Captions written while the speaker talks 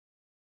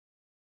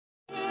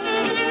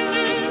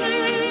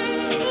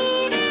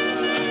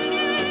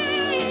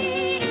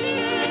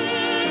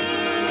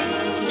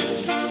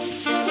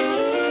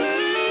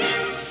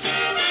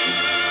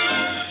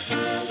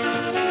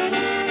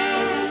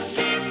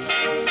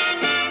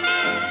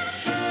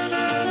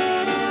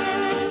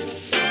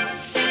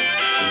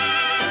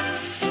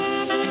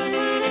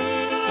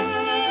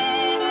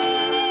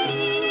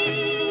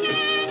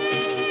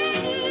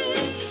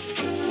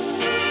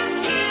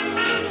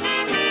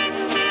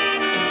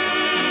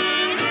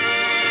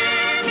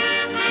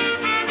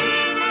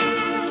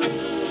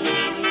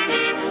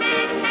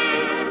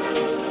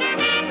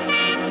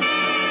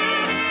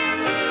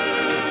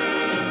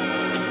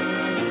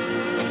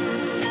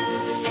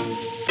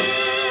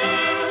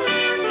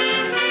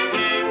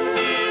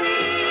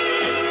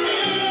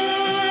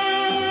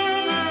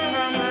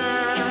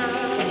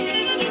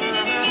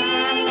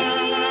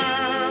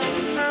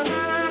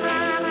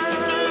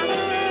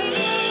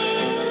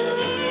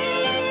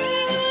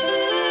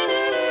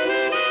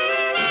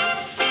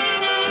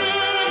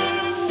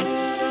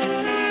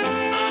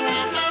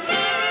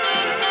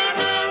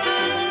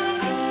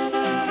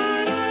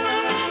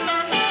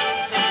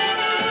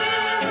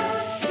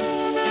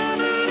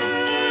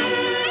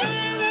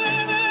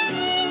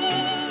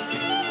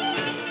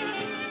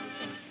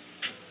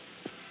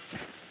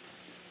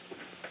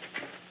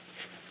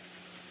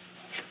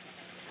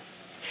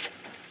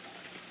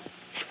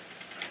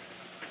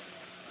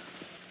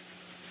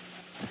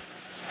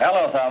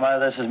Hello, Thelma.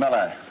 This is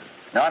Miller.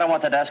 No, I don't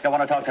want the desk. I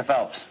want to talk to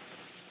Phelps.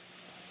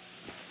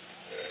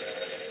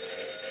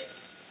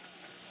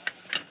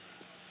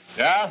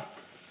 Yeah?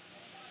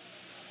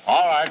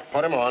 All right,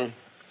 put him on.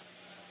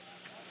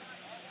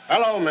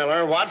 Hello,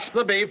 Miller. What's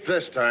the beef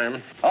this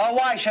time? Oh,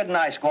 why shouldn't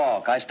I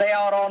squawk? I stay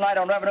out all night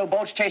on revenue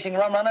boats chasing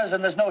rum runners,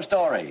 and there's no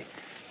story.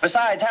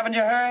 Besides, haven't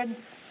you heard?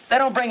 They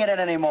don't bring it in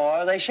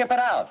anymore. They ship it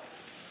out.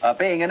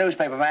 Being a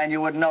newspaper man,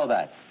 you wouldn't know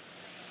that.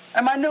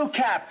 And my new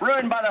cap,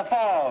 ruined by the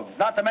fog,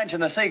 not to mention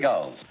the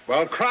seagulls.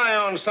 Well, cry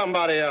on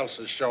somebody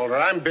else's shoulder.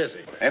 I'm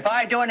busy. If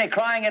I do any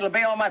crying, it'll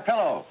be on my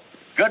pillow.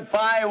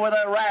 Goodbye with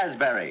a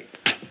raspberry.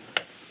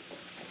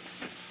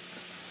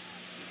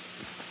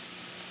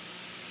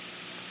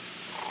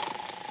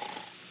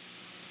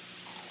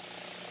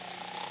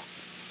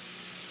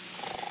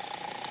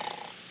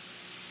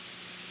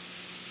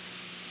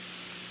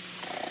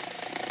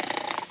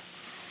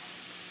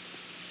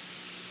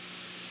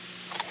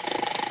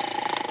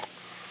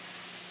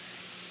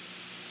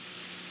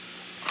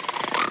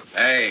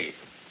 Hey.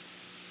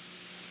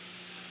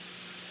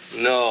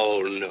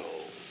 No.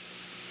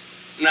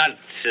 Not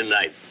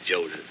tonight,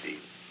 Josephine.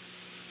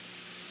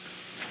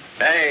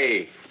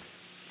 Hey.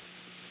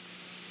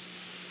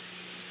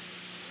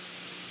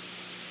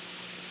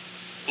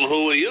 Well,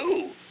 who are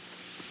you?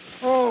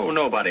 Oh,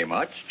 nobody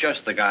much.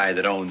 Just the guy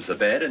that owns the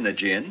bed and the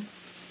gin.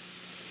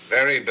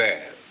 Very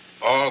bad.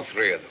 All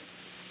three of them.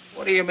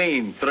 What do you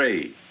mean,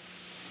 3?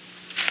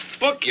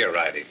 Book you're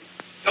writing.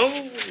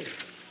 Oh.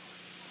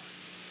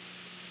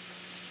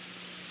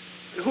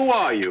 Who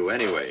are you,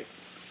 anyway?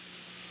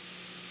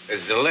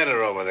 There's a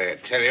letter over there.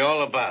 Tell you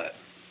all about it.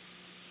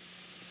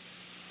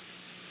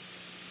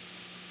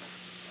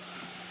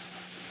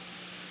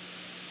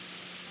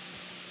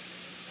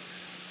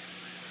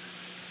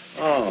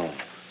 Oh.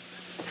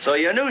 So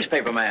you're a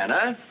newspaper man,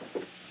 huh?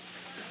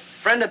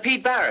 Friend of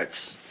Pete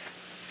Barrett's.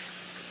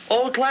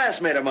 Old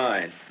classmate of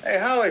mine. Hey,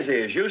 how is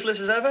he? As useless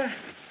as ever?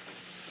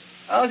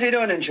 How's he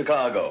doing in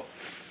Chicago?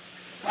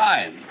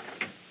 Fine.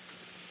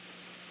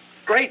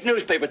 Great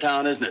newspaper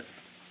town, isn't it?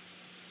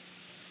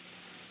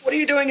 What are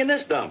you doing in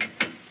this dump?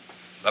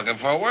 Looking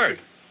for work.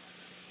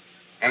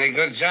 Any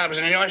good jobs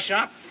in your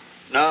shop?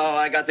 No,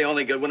 I got the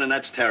only good one, and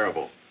that's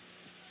terrible.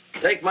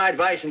 Take my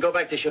advice and go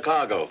back to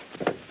Chicago.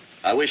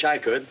 I wish I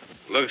could.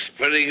 Looks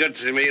pretty good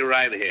to me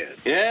right here.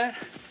 Yeah?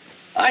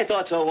 I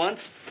thought so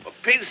once. Well,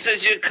 Pete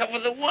says you cover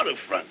the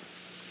waterfront.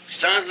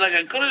 Sounds like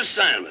a good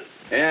assignment.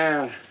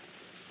 Yeah.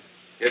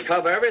 You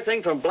cover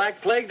everything from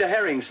black plague to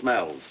herring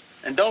smells,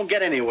 and don't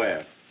get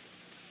anywhere.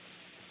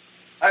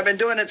 I've been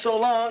doing it so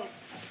long,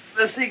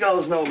 the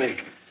seagulls know me.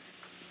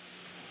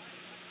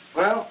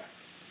 Well,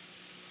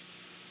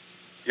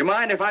 you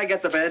mind if I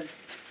get the bed?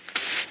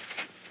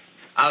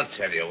 I'll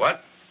tell you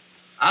what.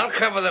 I'll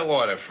cover the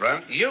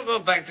waterfront. You go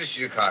back to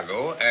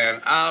Chicago,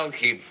 and I'll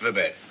keep the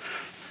bed.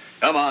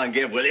 Come on,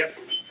 Gib, will you?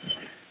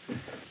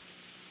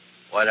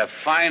 What a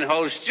fine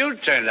host you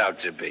turned out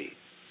to be.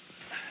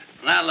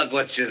 Now look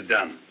what you've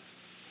done.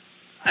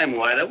 I'm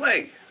wide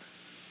awake.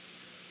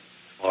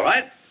 All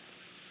right.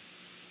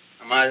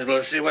 I might as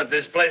well see what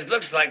this place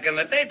looks like in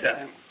the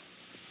daytime.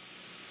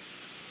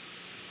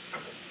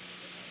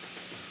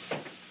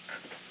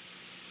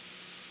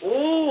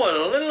 Oh, what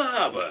a little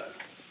harbor.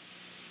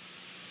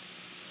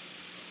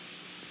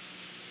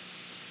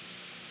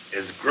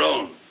 It's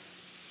grown.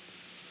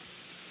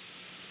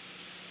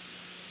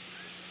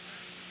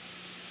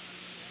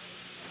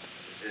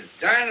 It's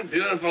a darn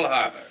beautiful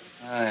harbor.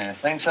 I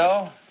think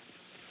so.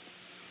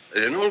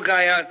 There's an old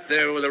guy out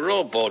there with a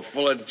rowboat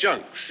full of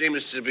junk.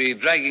 Seems to be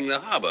dragging the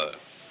harbor.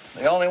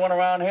 The only one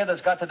around here that's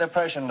got the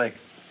depression lick.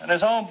 And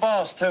his own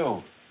boss,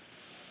 too.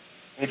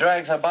 He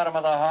drags the bottom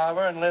of the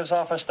harbor and lives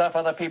off of stuff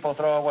other people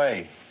throw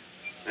away.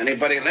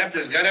 Anybody left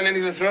that's got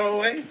anything to throw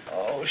away?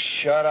 Oh,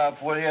 shut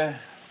up, will you?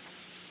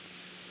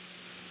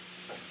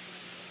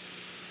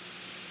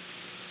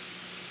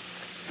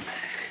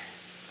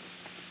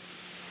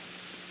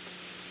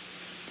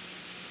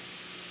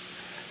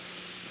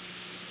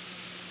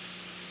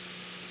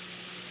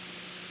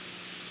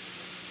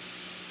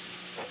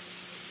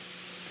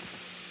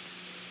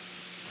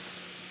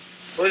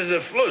 Where's the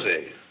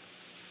floozy?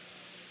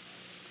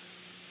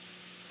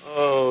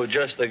 Oh,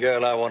 just the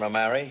girl I want to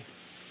marry.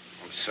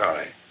 I'm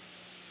sorry.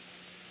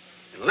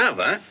 In love,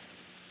 huh?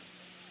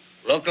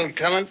 Local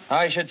talent?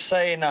 I should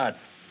say not.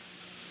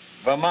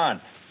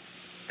 Vermont.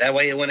 That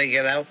way you want to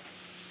get out?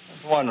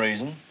 That's one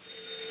reason.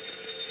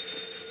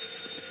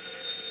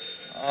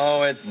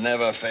 Oh, it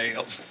never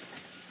fails.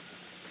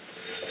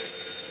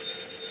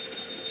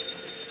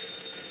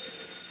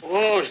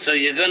 Oh, so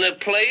you're gonna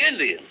play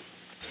Indian?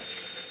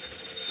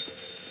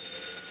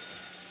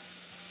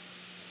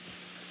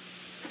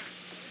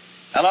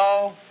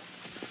 Hello?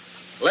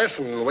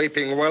 Listen,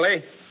 Weeping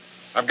Willie,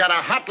 I've got a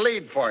hot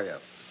lead for you.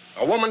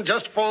 A woman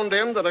just phoned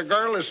in that a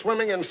girl is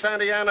swimming in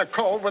Santa Ana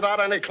Cove without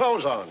any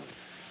clothes on.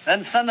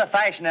 Then send the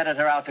fashion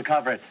editor out to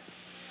cover it.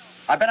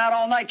 I've been out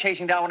all night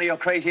chasing down one of your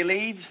crazy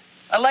leads.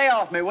 Lay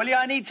off me, will you?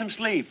 I need some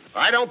sleep.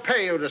 I don't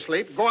pay you to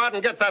sleep. Go out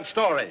and get that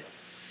story.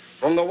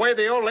 From the way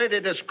the old lady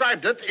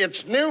described it,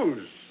 it's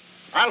news.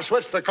 I'll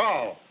switch the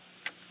call.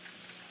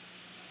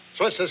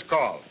 Switch this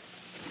call.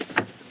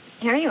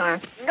 Here you are.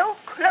 No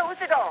clothes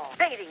at all.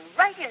 Bathing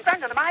right in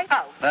front of my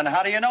house. Then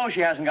how do you know she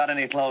hasn't got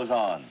any clothes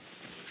on?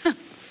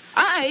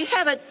 I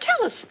have a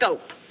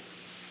telescope.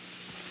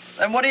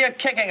 Then what are you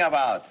kicking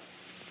about?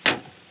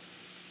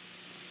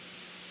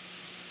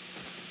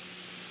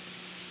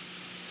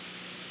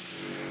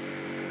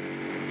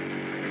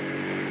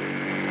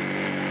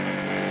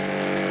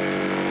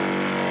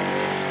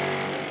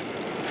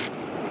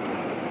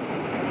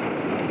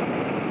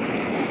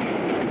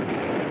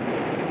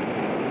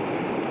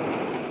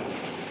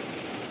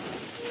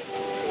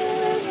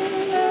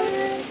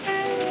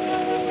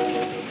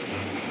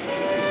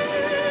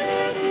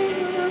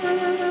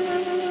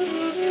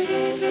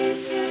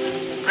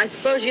 I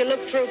suppose you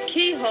look through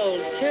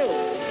keyholes, too.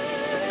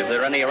 If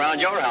there are any around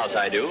your house,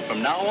 I do,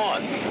 from now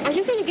on. Are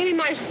you going to give me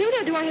my suit,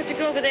 or do I have to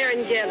go over there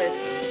and get it?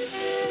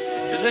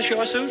 Is this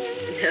your suit?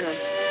 No.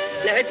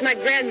 No, it's my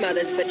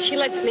grandmother's, but she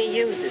lets me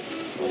use it.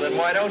 Well, then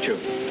why don't you?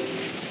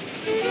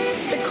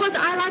 Because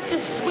I like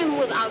to swim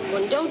without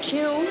one, don't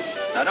you?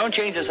 Now, don't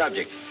change the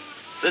subject.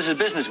 This is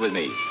business with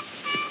me.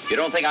 You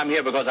don't think I'm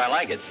here because I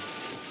like it.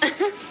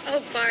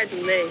 Oh,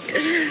 pardon me.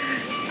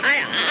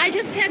 I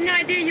just had an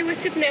idea you were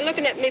sitting there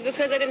looking at me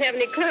because I didn't have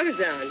any clothes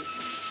on.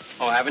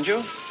 Oh, haven't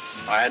you?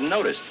 I hadn't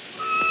noticed.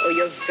 Oh,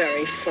 you're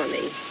very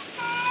funny.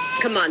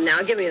 Come on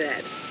now, give me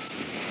that.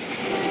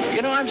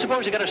 You know, I'm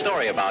supposed to get a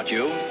story about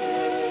you.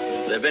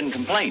 There have been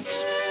complaints.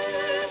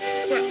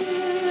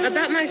 What,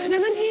 about my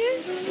swimming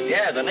here?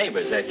 Yeah, the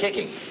neighbors, they're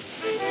kicking.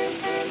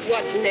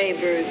 What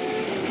neighbors?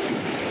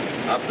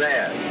 Up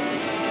there.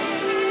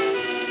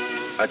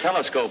 A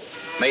telescope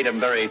made them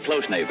very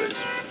close neighbors.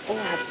 Oh,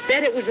 I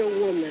bet it was a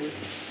woman.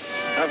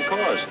 Of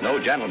course, no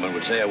gentleman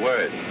would say a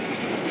word.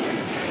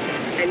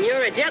 And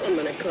you're a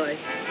gentleman, of course.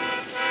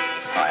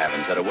 I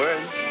haven't said a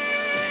word.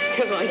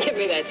 Come on, give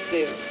me that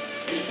suit.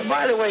 And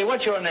by the way,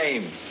 what's your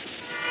name?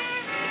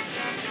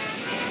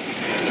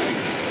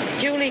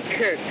 Julie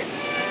Kirk.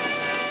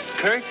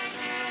 Kirk?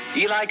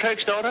 Eli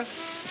Kirk's daughter?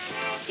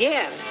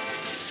 Yeah.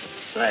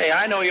 Say,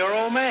 I know your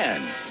old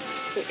man.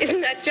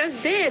 Isn't that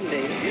just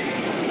dandy?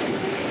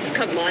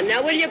 Come on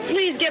now, will you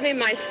please give me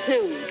my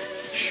suit?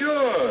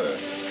 Sure.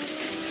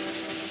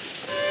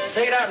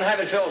 Take it out and have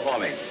it filled for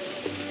me.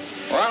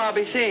 Well, I'll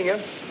be seeing you.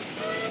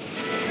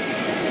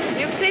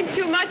 You've seen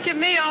too much of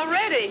me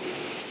already.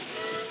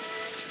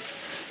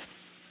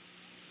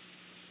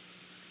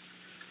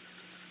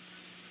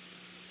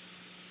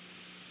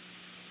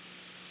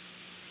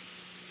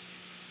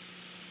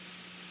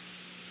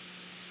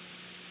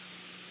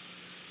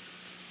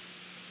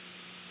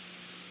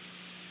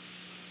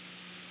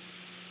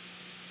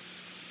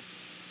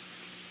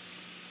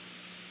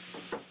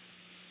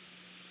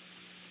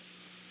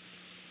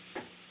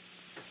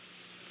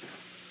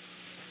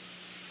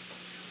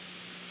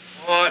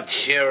 Oh,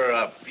 cheer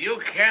up. You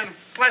can't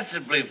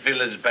possibly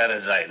feel as bad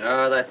as I do.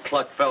 Oh, that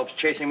cluck Phelps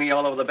chasing me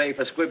all over the bay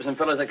for squibs and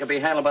fillers that could be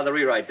handled by the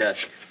rewrite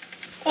desk.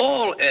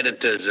 All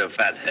editors are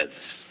fatheads.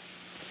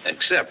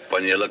 Except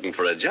when you're looking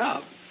for a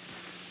job.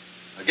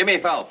 Now, give me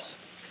Phelps.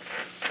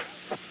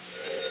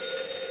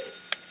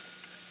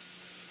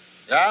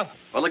 Yeah?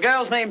 Well, the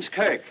girl's name's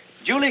Kirk.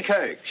 Julie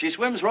Kirk. She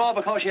swims raw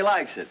because she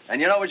likes it. And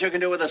you know what you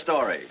can do with a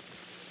story.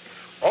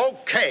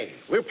 Okay,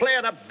 we're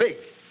playing up big.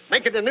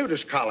 Make it a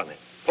nudist colony.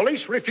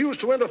 Police refuse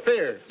to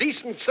interfere.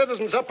 Decent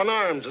citizens up in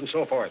arms and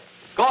so forth.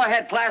 Go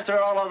ahead, plaster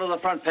it all over the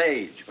front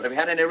page. But if you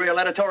had any real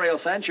editorial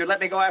sense, you'd let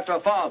me go after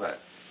a father.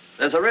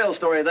 There's a real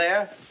story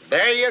there.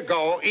 There you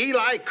go,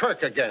 Eli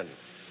Kirk again.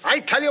 I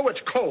tell you,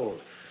 it's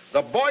cold.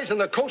 The boys in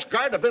the Coast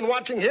Guard have been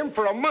watching him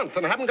for a month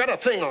and haven't got a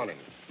thing on him.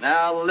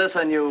 Now,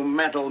 listen, you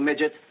mental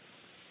midget.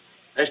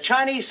 There's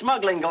Chinese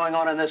smuggling going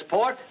on in this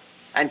port,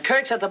 and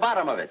Kirk's at the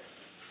bottom of it.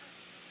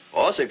 Of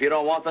course, if you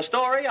don't want the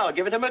story, I'll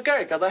give it to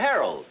McGurk of the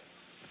Herald.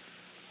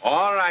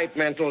 All right,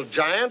 mental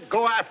giant,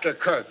 go after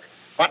Kirk.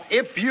 But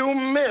if you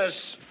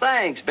miss...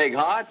 Thanks, Big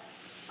Heart.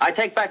 I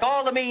take back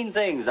all the mean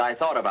things I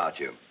thought about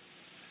you.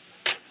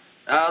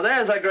 Now,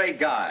 there's a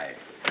great guy.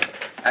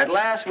 At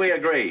last, we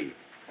agree.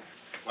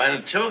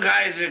 When two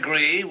guys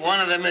agree, one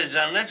of them is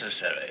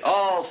unnecessary.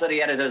 All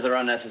city editors are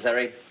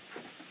unnecessary.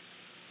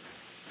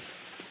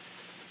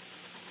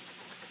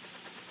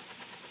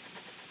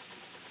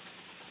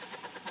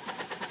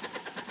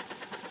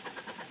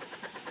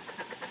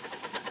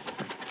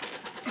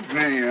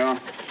 There you are.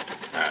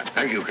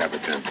 Thank you,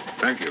 Captain.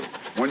 Thank you.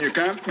 When you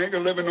can't make a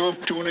living off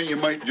tuna, you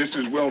might just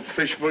as well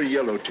fish for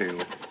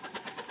yellowtail.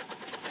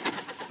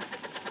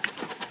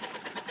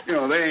 You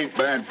know, they ain't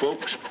bad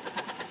folks.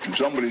 And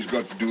somebody's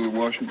got to do the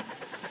washing.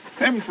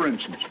 Him, for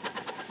instance.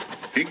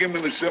 He gave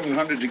me the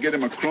 700 to get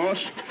him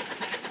across.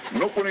 And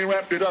look what he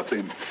wrapped it up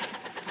in.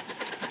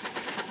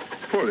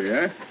 Fully,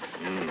 eh?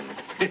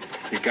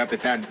 Hey,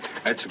 Capitan,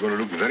 that's going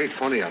to look very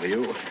funny on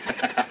you.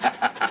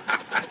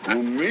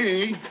 On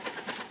me?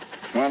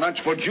 Well, that's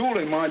for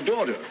Julie, my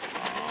daughter.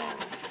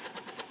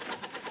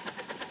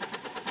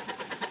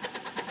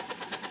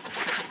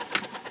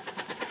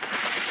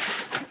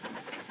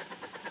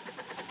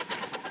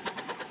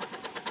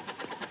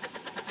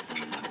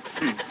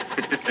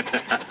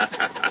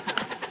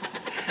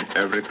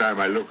 Every time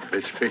I look at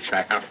this fish,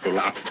 I have to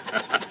laugh.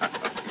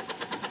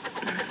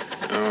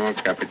 Oh,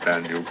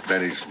 Capitan, you're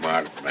very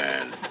smart,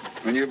 man.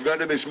 And you've got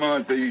to be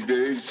smart these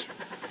days.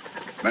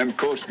 Them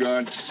Coast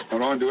Guards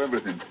are on to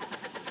everything.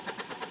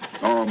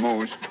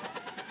 Almost.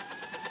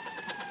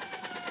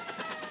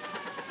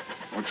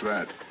 What's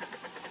that?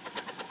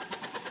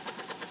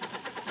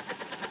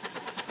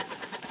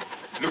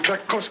 Looks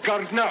like Coast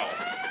Guard now.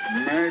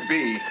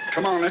 Maybe.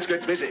 Come on, let's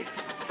get busy.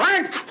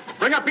 Frank,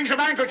 bring a piece of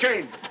anchor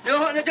chain. You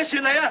hold the dish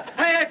there.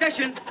 Hey, dish.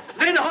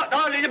 Lean the hot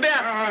dog in the beer.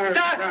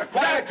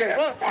 Quiet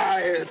there.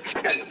 Quiet.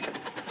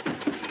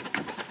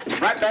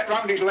 Wrap that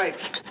round his legs.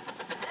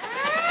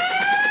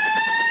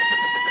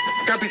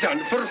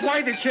 Capitan, for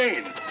why the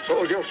chain?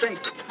 So's you'll sink.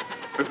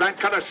 If that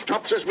cutter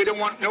stops us, we don't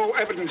want no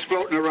evidence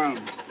floating around.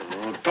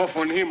 Oh, tough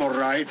on him, all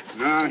right.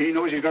 No, he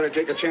knows he's got to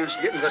take a chance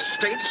to get into the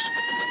States.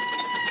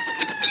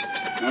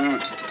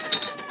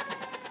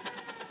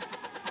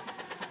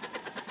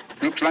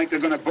 Looks like they're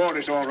going to board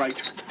us all right.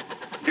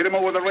 Get him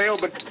over the rail,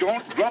 but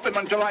don't drop him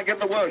until I give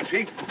the word,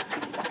 see?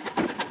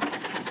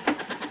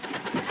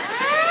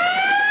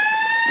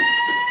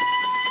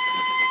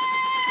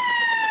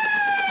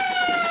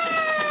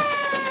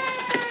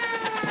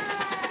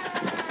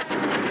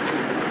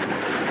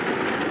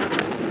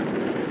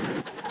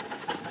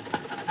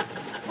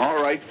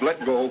 All right,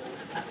 let go.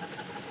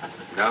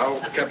 Now,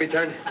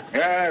 Capitan?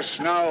 Yes,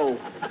 now.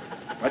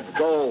 Let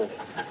go.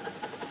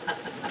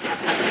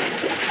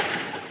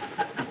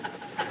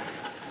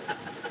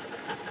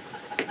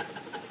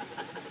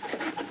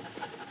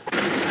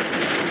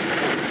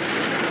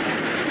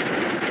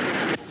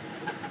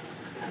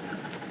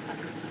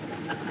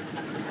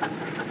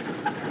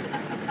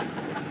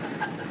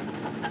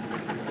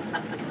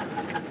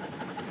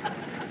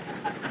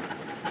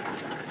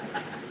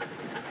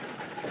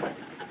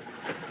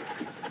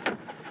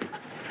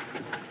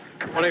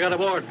 What do you got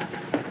aboard?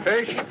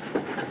 Fish?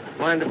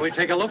 Mind if we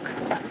take a look?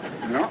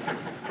 No.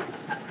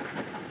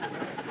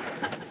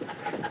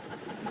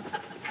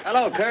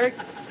 Hello, Kirk.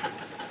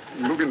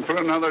 Looking for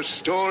another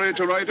story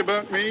to write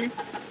about me?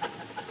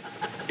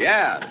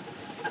 Yeah.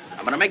 I'm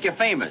going to make you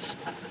famous.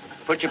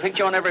 Put your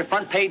picture on every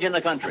front page in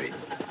the country.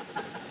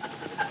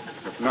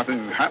 If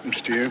nothing happens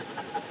to you,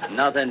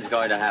 Nothing's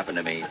going to happen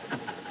to me.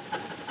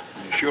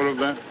 you sure of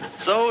that?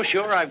 So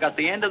sure I've got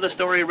the end of the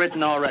story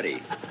written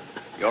already.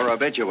 Your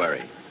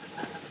obituary.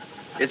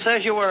 It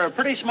says you were a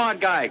pretty smart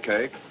guy,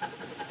 Kirk,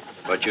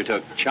 but you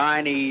took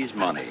Chinese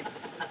money.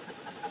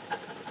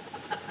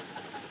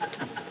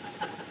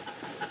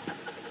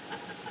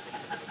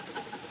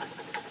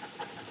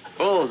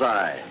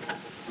 Bullseye.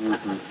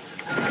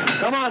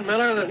 Come on,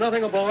 Miller. There's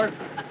nothing aboard.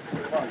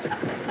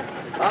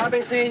 I'll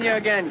be seeing you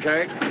again,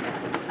 Kirk.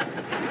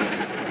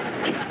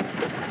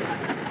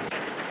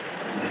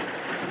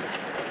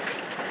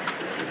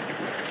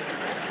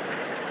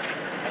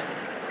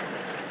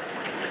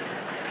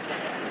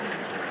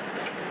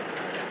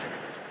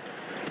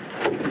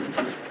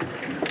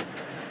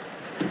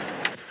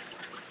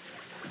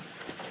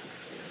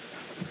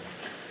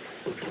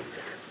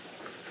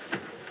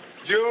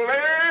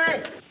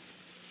 Julie!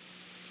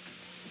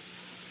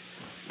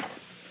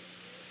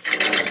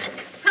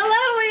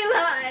 Hello,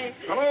 Eli.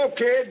 Hello,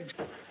 kid.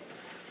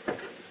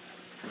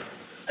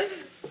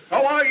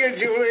 How are you,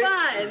 Julie?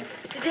 Fine.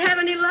 Did you have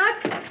any luck?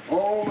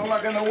 All the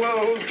luck in the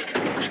world.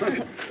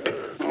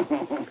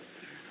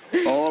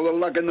 All the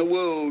luck in the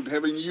world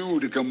having you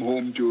to come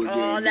home to again.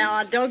 Oh,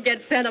 now, don't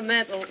get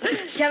sentimental. Did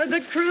you have a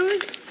good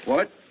cruise?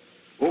 What?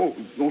 Oh,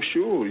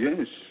 sure,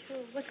 yes.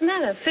 What's the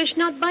matter? Fish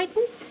not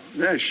biting?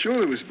 Yeah,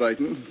 sure it was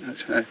biting.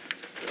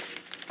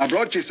 I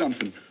brought you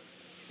something.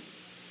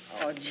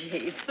 Oh,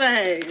 gee,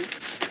 thanks.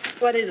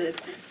 What is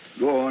it?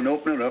 Go on,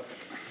 open it up.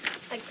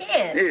 I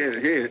can't.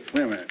 Here,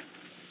 wait a minute.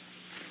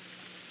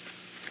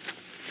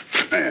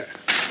 There.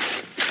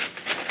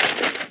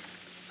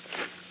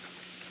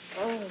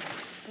 Oh,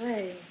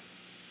 say.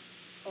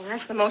 Oh,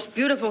 that's the most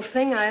beautiful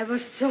thing I ever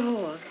saw.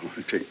 Oh,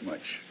 it take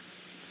much.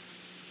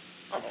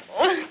 Oh.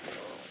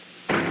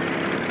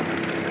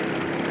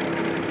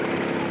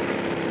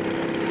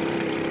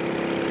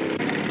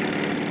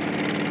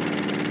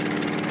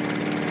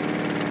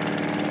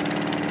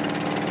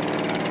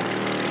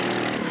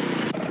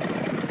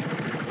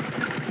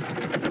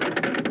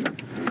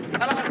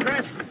 Hello,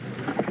 Chris.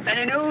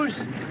 Any news?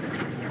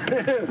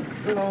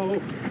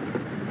 Hello.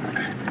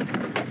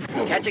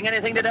 Catching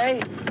anything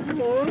today?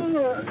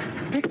 Oh,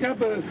 picked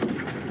up a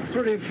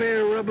pretty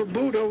fair rubber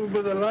boot over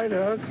by the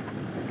lighthouse.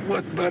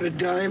 Worth about a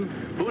dime.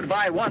 Who'd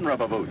buy one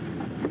rubber boot?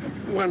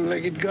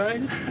 One-legged guy.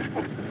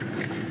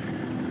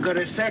 Got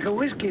a sack of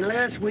whiskey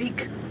last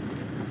week.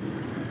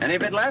 Any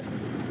of it left?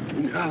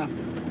 Nah,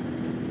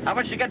 How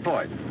much did you get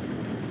for it?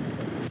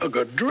 I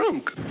got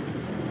drunk.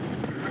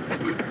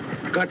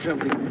 Got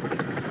something.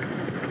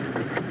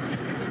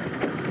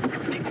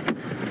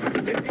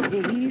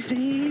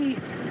 Easy.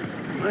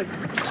 Might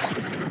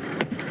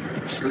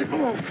slip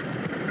off.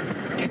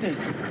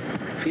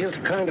 Feels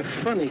kind of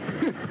funny.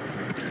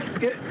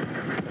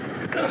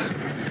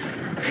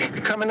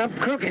 coming up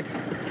crooked.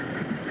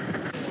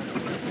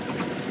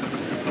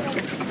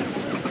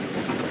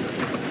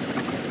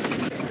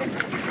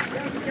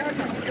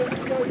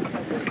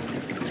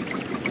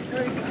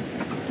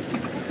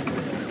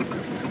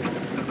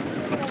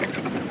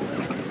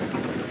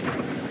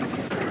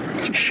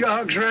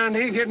 Sharks around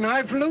here getting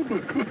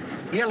highfalutin.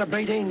 Yellow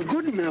bait ain't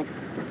good enough.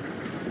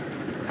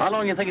 How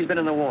long you think he's been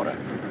in the water?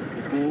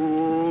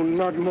 Oh,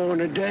 not more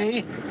than a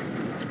day.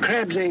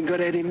 Crabs ain't got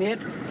at him yet.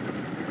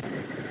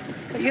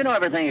 You know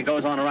everything that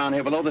goes on around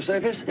here below the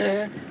surface.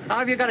 Yeah. How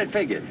have you got it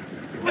figured?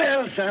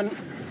 Well, son,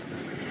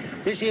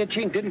 this here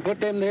chink didn't put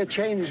them there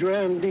chains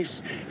around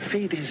his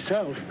feet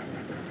himself.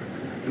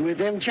 With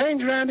them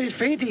chains around his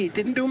feet, he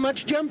didn't do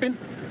much jumping.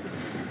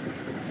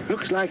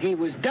 Looks like he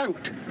was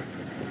dunked.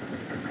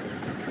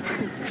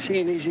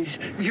 Seeing as he's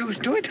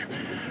used to it,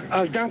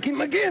 I'll dunk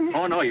him again.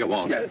 Oh, no, you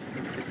won't. Yeah.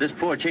 This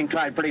poor chink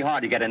tried pretty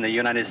hard to get in the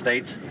United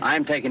States.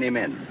 I'm taking him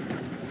in.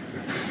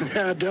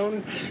 Now,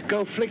 don't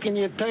go flicking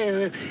your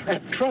tail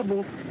at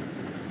trouble.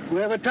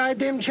 Whoever tied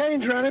them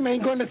chains around him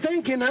ain't going to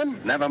thank you none.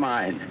 Never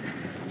mind.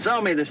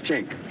 Sell me this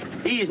chink.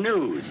 He's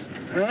news.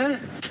 Huh?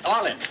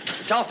 Arlen,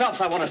 tell Phelps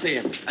I want to see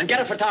him. And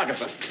get a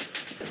photographer.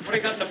 What do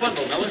you got in the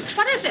bundle, Miller?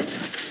 What is it?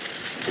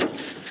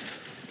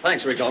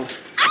 Thanks, Rico.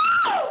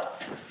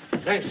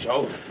 Thanks,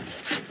 Joe.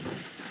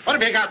 What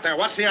have you got there?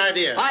 What's the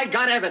idea? I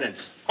got evidence.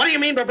 What do you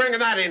mean by bringing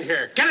that in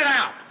here? Get it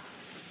out.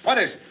 What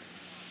is it?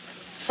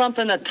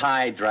 Something the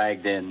tide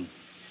dragged in.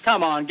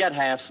 Come on, get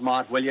half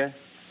smart, will you?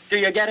 Do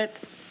you get it?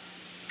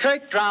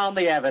 Kirk drowned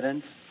the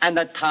evidence, and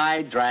the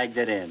tide dragged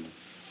it in.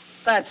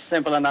 That's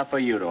simple enough for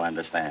you to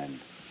understand.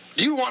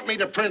 Do you want me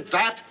to print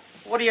that?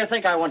 What do you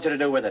think I want you to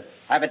do with it?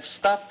 Have it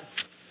stuffed?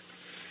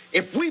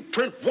 If we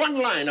print one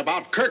line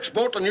about Kirk's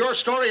boat and your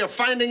story of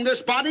finding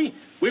this body,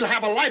 we'll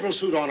have a libel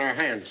suit on our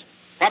hands.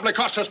 Probably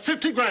cost us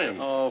 50 grand.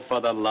 Oh, for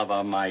the love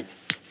of Mike.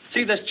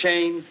 See this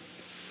chain?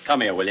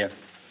 Come here, will you?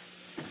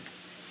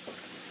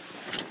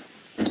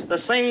 The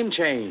same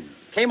chain.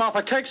 Came off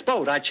of Kirk's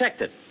boat. I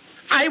checked it.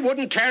 I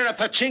wouldn't care if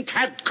the chink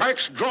had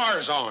Kirk's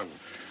drawers on.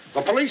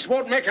 The police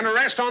won't make an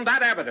arrest on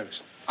that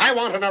evidence. I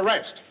want an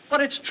arrest.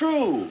 But it's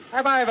true.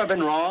 Have I ever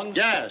been wrong?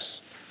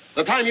 Yes.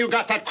 The time you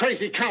got that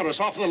crazy countess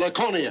off the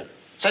Laconia.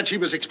 Said she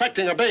was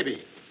expecting a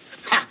baby.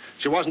 Ha!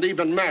 She wasn't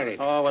even married.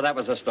 Oh, well, that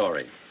was the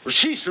story. Well,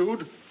 she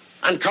sued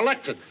and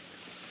collected.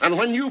 And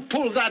when you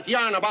pulled that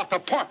yarn about the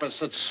porpoise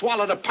that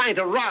swallowed a pint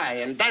of rye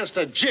and danced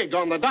a jig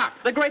on the dock.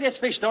 The greatest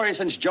fish story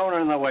since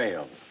Jonah and the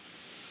whale.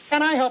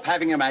 Can I help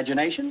having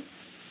imagination?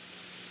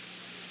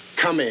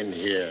 Come in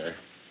here.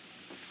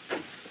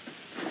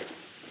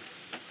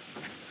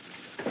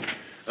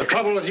 The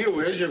trouble with you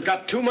is you've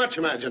got too much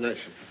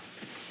imagination.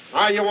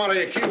 Now you want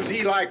to accuse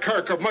Eli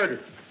Kirk of murder.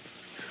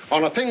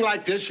 On a thing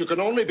like this, you can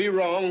only be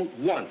wrong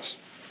once.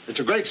 It's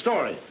a great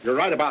story. You're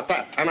right about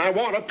that. And I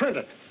want to print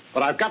it.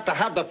 But I've got to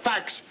have the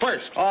facts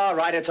first. All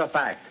right, it's a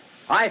fact.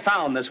 I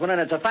found this one, and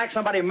it's a fact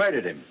somebody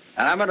murdered him.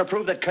 And I'm going to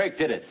prove that Kirk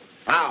did it.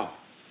 How?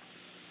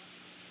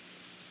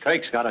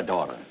 Kirk's got a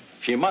daughter.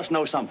 She must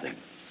know something.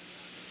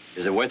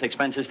 Is it worth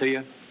expenses to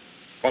you?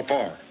 What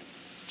for?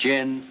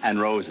 Gin and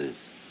roses.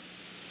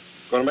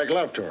 Going to make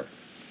love to her.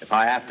 If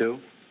I have to.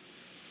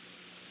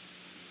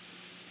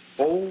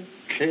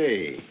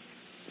 Okay.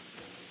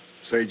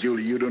 Say,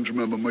 Julie, you don't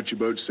remember much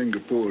about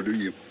Singapore, do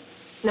you?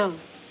 No.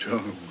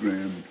 Oh,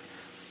 grand.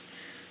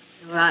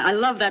 Well, I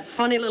love that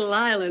funny little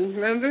island,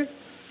 remember?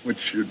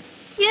 Which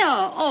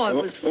Yeah, it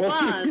was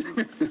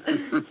fun.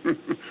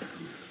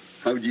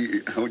 How'd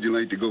you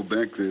like to go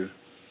back there?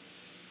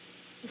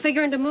 You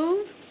figuring to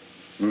move?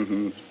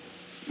 Mm-hmm.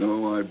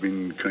 No, I've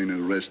been kind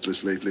of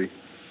restless lately.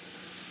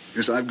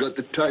 Yes, I've got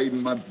the tide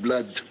in my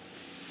blood.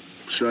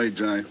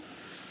 Besides, I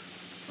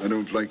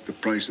don't like the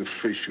price of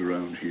fish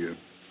around here.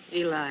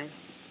 Eli,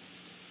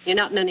 you're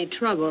not in any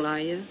trouble, are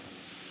you?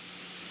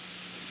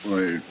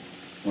 Why,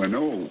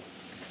 no.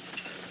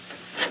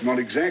 Not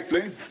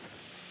exactly.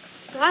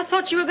 Well, I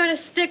thought you were going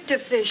to stick to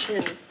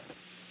fishing.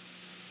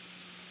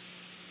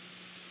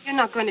 You're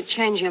not going to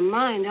change your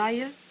mind, are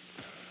you?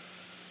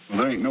 Well,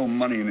 there ain't no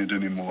money in it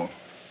anymore.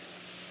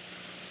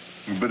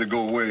 We better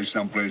go away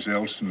someplace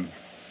else and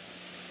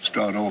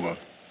start over.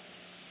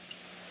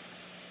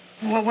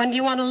 Well, when do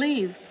you want to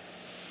leave?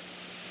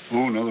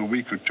 Oh, another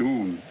week or two,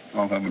 and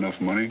I'll have enough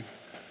money.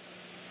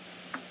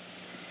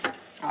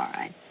 All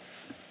right.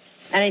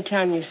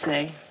 Anytime you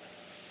say.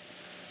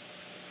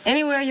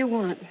 Anywhere you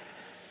want.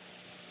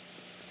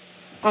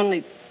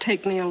 Only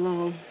take me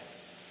along.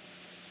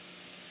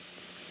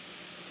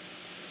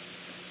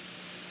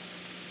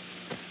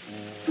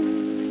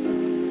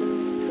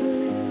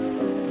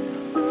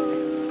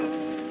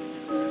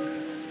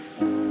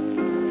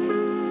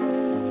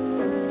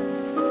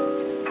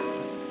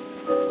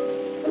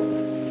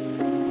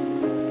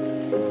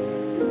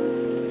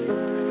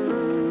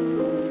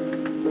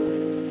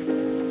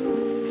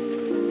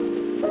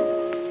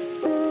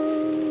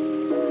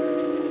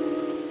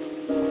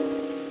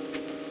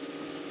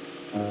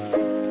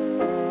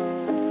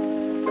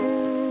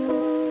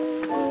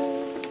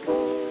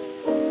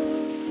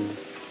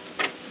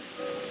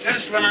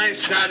 Just when I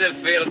started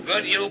to feel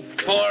good, you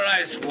poor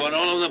ice went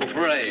all on the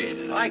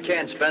parade. I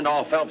can't spend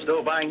all Phelps'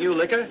 dough buying you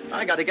liquor.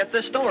 I got to get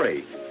this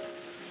story.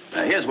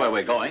 Now, here's where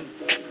we're going.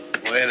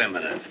 Wait a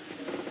minute.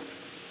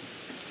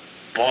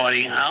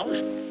 Boarding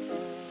house?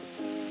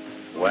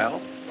 Well,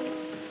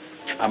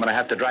 I'm going to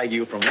have to drag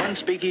you from one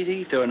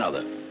speakeasy to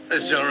another.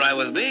 That's all right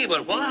with me,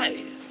 but why?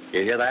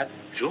 You hear that?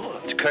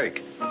 Sure. It's Kirk.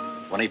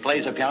 When he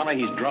plays the piano,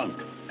 he's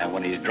drunk. And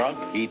when he's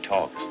drunk, he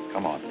talks.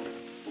 Come on.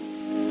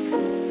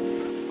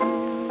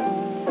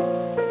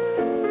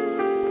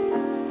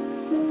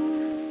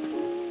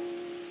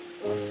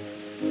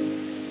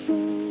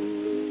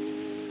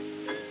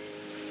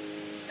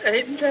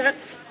 Ain't that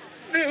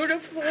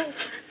beautiful?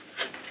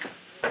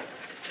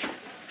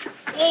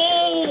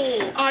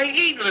 Oh, I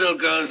eat little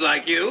girls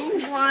like you.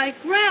 Why,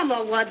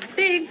 Grandma, what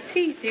big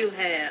teeth you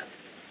have.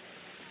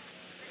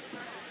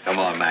 Come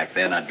on, Mac.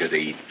 They're not good to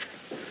eat.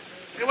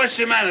 Hey, what's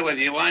the matter with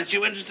you? Aren't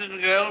you interested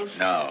in girls?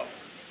 No.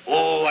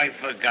 Oh, I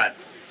forgot.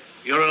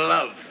 You're in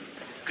love.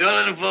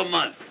 Girl in for a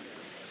month.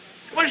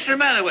 What's the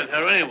matter with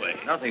her, anyway?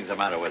 Nothing's the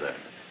matter with her.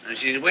 And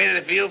she's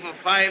waited for you for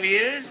 5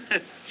 years?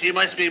 She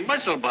must be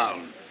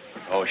muscle-bound.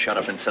 Oh, shut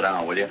up and sit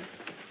down, will you?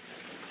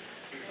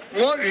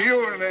 What's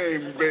your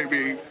name,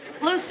 baby?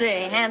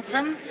 Lucy,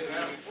 handsome.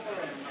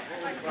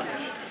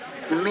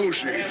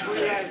 Lucy.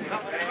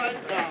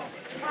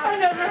 I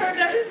never heard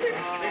anything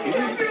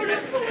so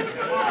beautiful.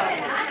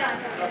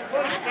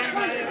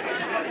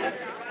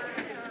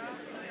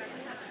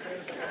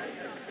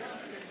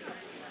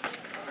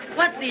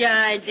 What's the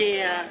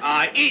idea?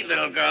 I eat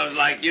little girls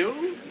like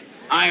you.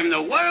 I'm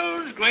the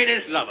world's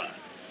greatest lover.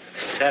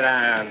 Sit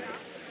down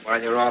while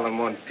you're all in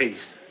one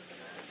piece.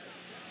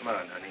 Come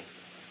on, honey.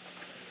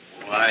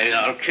 Why,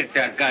 I'll kick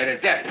that guy to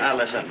death. Now,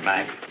 listen,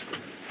 Mac.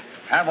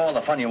 Have all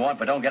the fun you want,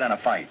 but don't get in a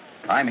fight.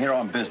 I'm here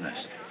on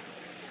business.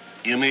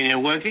 You mean you're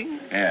working?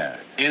 Yeah.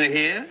 In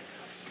here?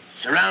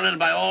 Surrounded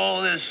by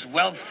all this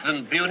wealth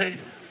and beauty?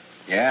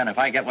 Yeah, and if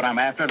I get what I'm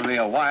after, it'll be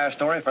a wire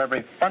story for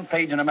every front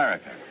page in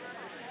America.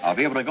 I'll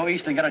be able to go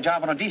east and get a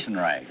job on a decent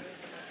rag.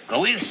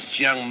 Go east,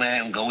 young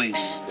man, go east.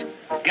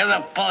 Get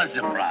a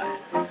Pulitzer Prize.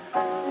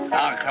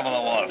 I'll cover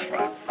the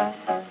waterfront.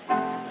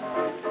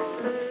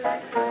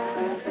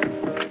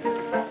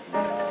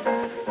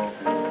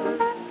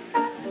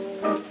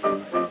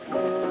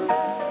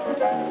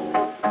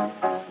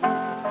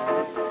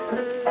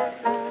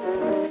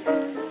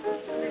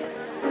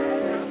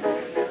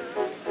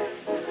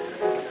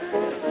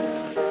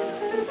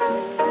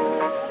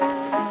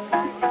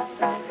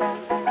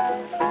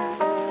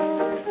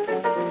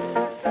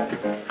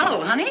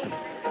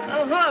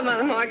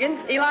 Mother Morgan.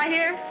 Eli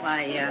here?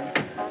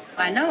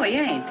 Why, no, he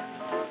ain't.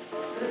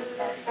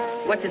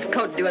 What's his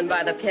coat doing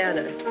by the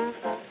piano?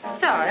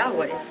 Sorry, I'll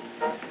wait.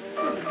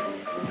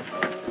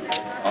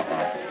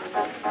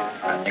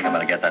 I think I'm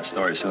going to get that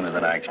story sooner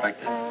than I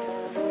expected.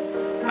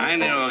 I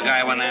knew a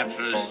guy went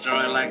after a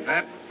story like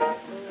that.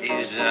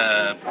 He's,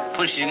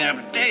 pushing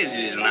up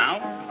daisies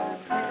now.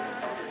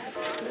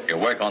 You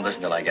work on this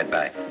until I get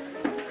back.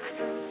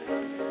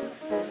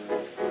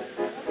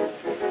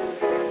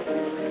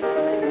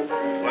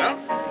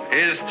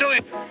 Here's to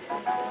it.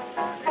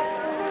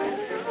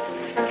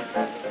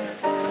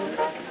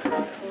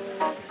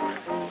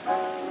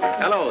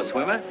 Hello,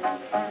 swimmer.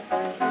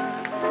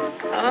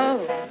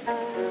 Oh.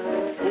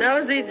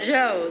 Nosy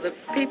Joe, the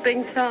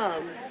peeping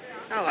Tom.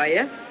 How are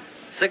you?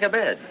 Sick of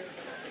bed.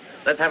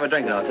 Let's have a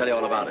drink and I'll tell you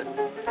all about it.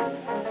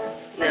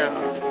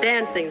 No,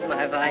 dancing's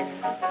my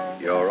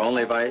vice. Your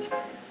only vice?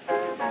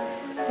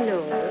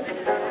 No.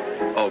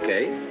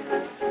 Okay.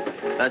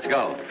 Let's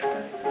go.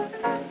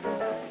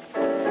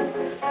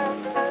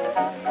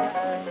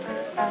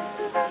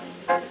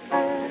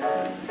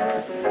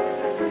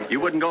 You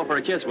wouldn't go for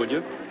a kiss, would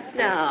you?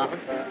 No,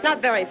 not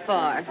very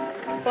far.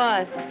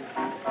 What?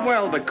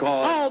 Well,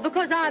 because... Oh,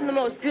 because I'm the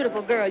most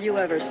beautiful girl you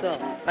ever saw.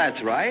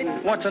 That's right.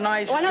 What's a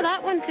nice... Oh, I know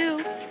that one,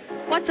 too.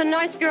 What's a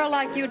nice girl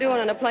like you doing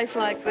in a place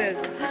like this?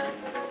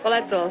 Well,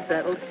 that's all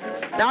settled.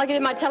 Now, I'll give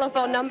you my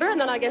telephone number, and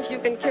then I guess you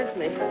can kiss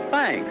me.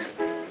 Thanks.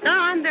 No,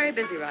 I'm very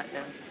busy right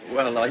now.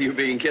 Well, are you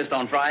being kissed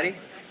on Friday?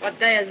 What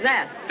day is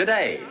that?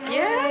 Today.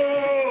 Yeah?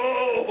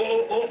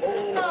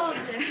 Oh,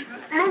 dear.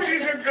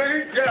 Lucy's a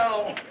great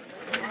gal.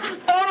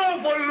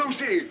 On over,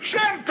 Lucy.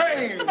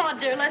 Champagne. Come on,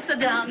 dear, let's sit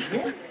down.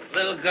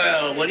 Little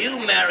girl, will you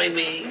marry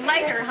me?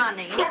 Later,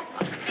 honey.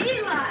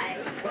 Eli.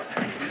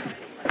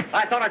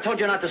 I thought I told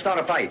you not to start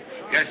a fight.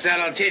 Guess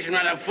that'll teach him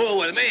not to fool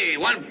with me.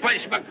 One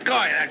punch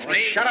McCoy, that's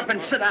me. Shut up and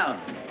sit down.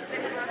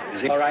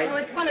 Is he all Oh, right?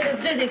 it's one of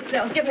his dizzy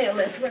spells. Give me a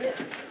lift, will you?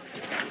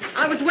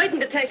 I was waiting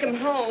to take him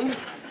home.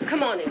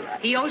 Come on, Eli.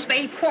 He owes me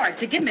 8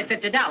 quarts. He give me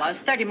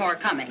 $50. 30 more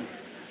coming.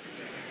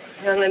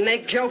 And they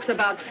make jokes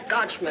about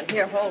Scotchmen.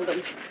 Here, hold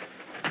them.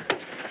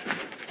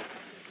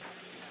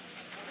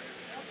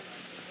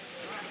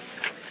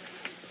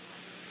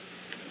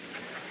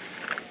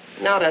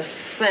 Not a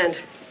cent.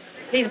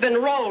 He's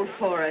been rolled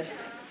for it.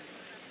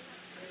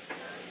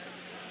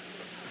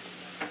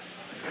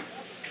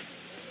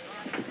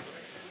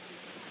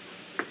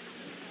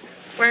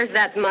 Where's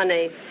that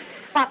money?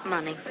 What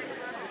money?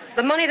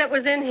 The money that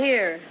was in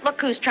here.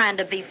 Look who's trying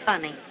to be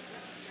funny.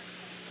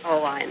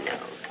 Oh, I know.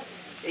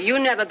 You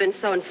never been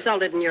so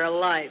insulted in your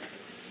life.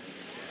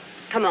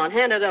 Come on,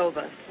 hand it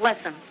over.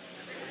 Listen,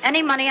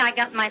 any money I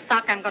got in my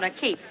stock, I'm going to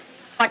keep.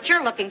 What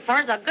you're looking for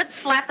is a good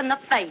slap in the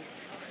face.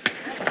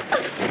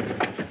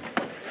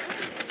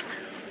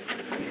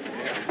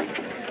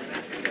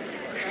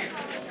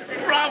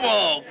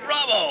 Bravo!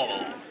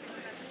 Bravo!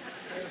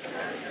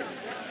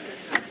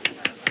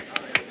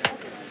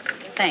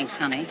 Thanks,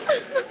 honey.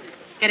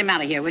 Get him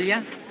out of here, will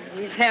you?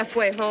 He's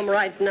halfway home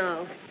right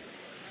now.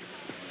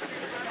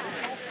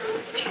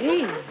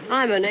 Gee,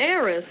 I'm an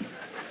heiress.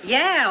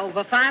 Yeah,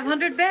 over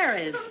 500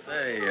 berries.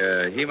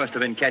 Say, he must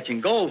have been catching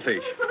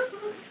goldfish.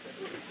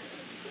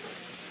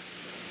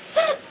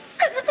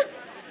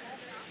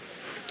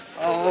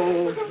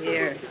 Oh,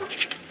 here.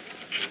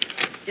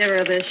 Give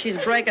her this. She's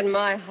breaking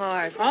my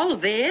heart. All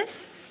this?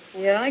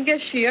 Yeah, I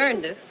guess she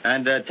earned it.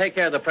 And take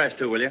care of the press,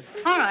 too, will you?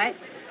 All right.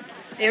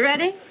 You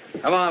ready?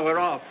 Come on, we're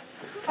off.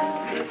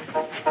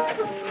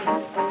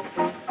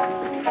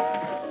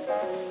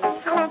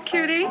 Hello,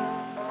 cutie.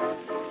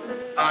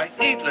 I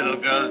eat little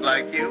girls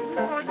like you.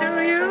 Oh,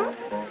 do you?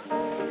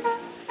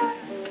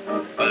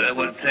 But it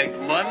would take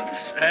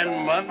months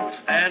and months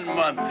and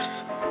months.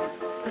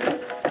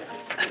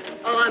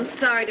 Oh, I'm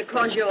sorry to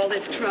cause you all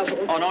this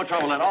trouble. Oh, no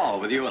trouble at all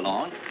with you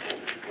along.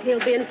 He'll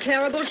be in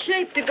terrible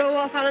shape to go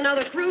off on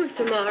another cruise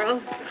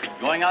tomorrow.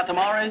 Going out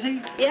tomorrow, is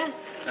he? Yeah.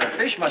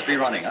 Fish must be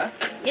running, huh?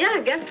 Yeah,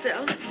 I guess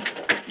so.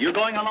 You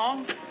going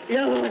along?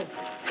 No.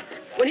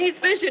 When he's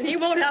fishing, he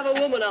won't have a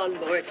woman on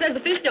board. Says the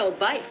fish don't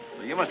bite.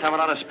 Well, you must have a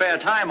lot of spare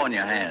time on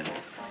your hands.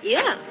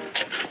 Yeah.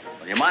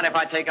 Well, you mind if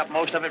I take up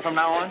most of it from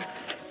now on?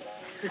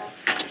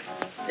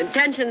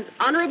 Intentions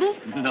honorable?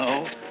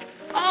 No.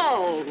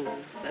 Oh,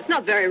 that's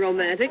not very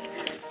romantic.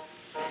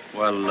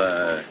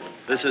 Well,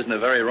 this isn't a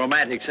very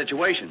romantic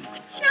situation.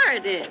 Sure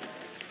it is.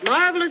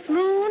 Marvelous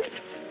moon,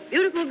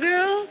 beautiful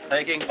girl.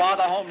 Taking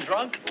father home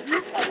drunk?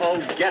 Oh,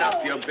 get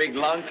up, you big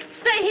lunk.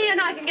 Stay here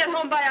and I can get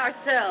home by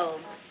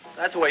ourselves.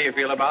 That's the way you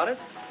feel about it.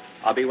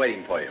 I'll be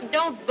waiting for you.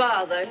 Don't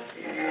bother.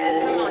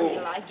 Come on,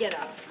 Eli, get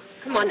up.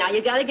 Come on now,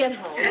 you gotta get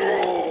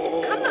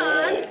home. Come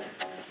on.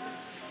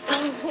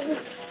 Oh.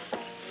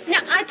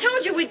 Now, I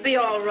told you we'd be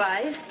all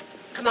right.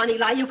 Come on,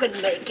 Eli, you can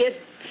make it.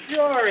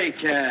 Sure he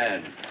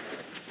can.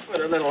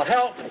 With a little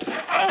help.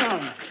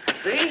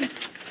 See?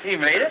 He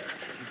made it.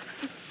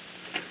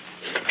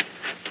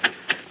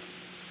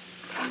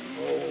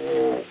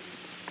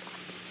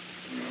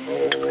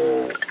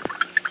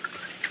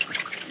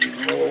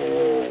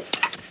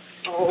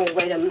 Oh,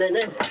 wait a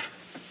minute.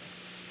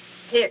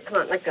 Here, come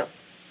on, let go.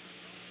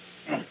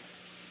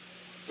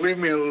 Leave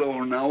me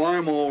alone now.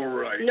 I'm all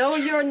right. No,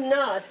 you're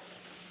not.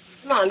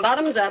 Come on,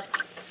 bottoms up.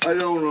 I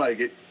don't like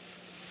it.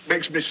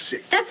 Makes me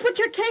sick. That's what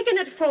you're taking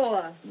it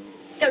for.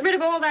 Get rid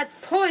of all that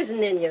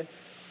poison in you.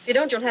 If you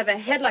don't, you'll have a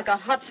head like a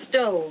hot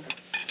stove.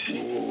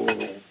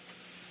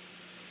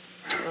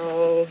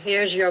 Oh,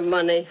 here's your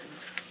money.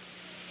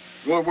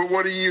 Well, but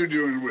what are you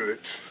doing with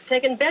it?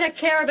 Taking better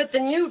care of it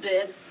than you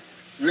did.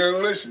 Now,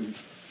 listen.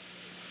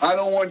 I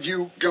don't want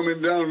you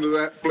coming down to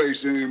that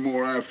place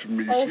anymore after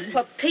me, Oh, see?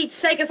 for Pete's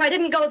sake, if I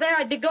didn't go there,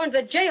 I'd be going to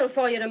the jail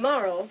for you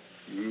tomorrow.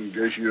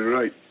 Guess you're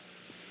right.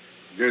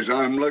 Guess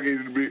I'm lucky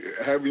to be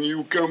having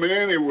you coming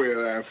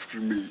anywhere after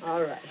me.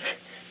 All right.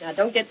 Now,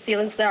 don't get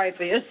feeling sorry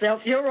for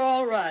yourself. You're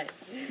all right.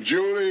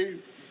 Julie,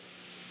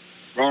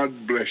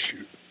 God bless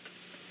you.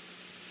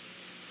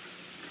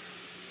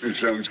 It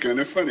sounds kind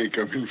of funny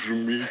coming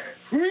from me.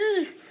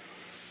 Whee!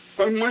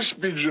 I must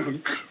be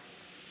drunk.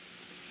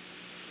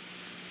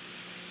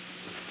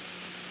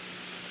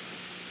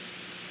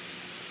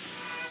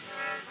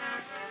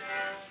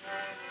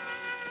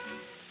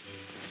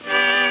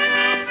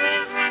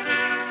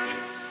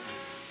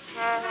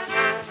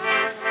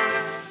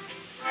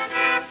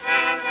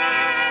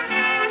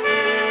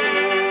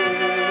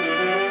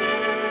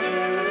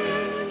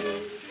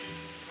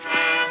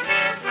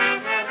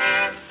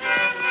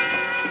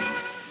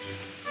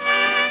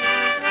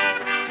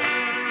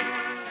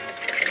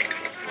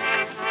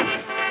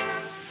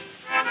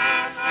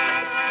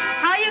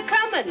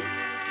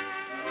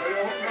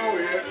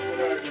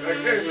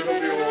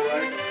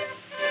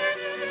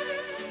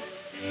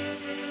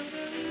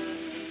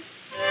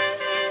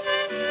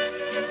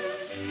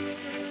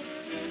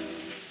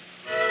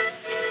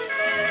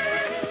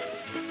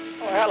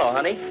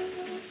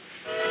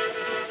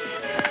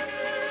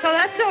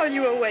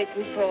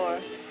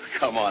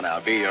 Come on now,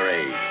 be your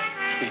age.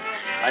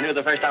 I knew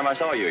the first time I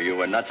saw you, you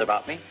were nuts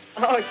about me.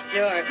 Oh,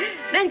 sure.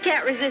 Men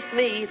can't resist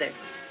me either.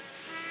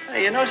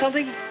 Hey, you know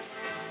something?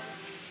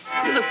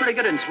 You look pretty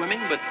good in swimming,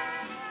 but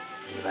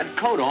with that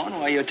coat on,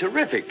 why, you're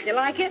terrific. You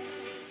like it?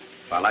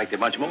 If I liked it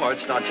much more,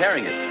 I'd start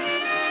tearing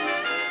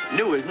it.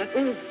 New, isn't it?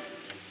 Mm.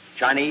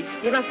 Chinese?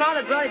 Yeah, my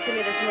father brought it to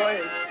me this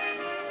morning.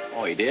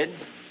 Oh, he did?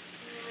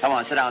 Come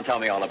on, sit down and tell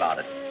me all about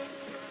it.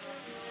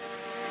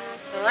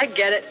 Well, I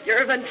get it. You're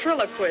a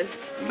ventriloquist.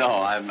 No,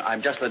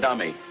 I'm just the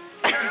dummy.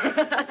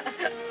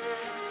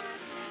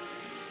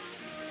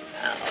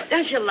 Oh,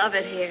 don't you love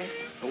it here?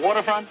 The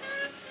waterfront?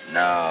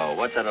 No,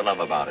 what's there to love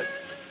about it?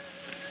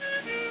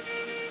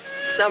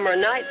 Summer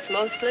nights,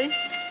 mostly.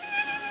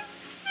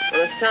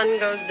 When the sun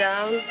goes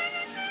down,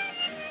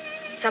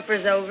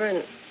 supper's over,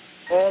 and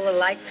all the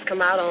lights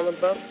come out on the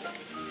boats.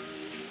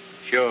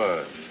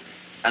 Sure.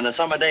 And the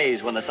summer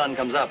days when the sun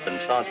comes up and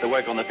starts to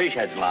work on the fish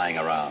heads lying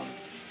around.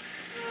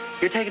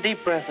 You take a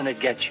deep breath and it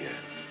gets you.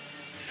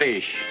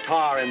 Fish,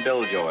 tar and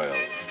bilge oil.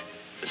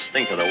 The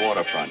stink of the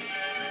waterfront.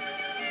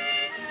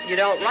 You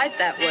don't write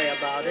that way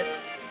about it.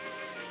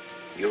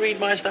 You read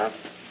my stuff?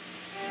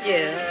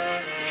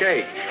 Yeah.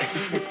 Shake.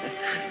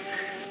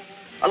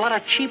 A lot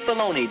of cheap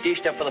baloney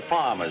dished up for the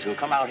farmers who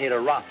come out here to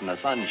rot in the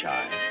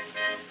sunshine.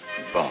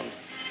 Bunk,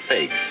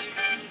 fakes,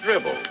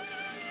 dribble.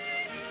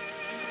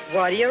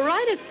 Why do you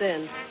write it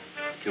then?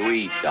 To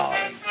eat,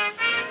 darling.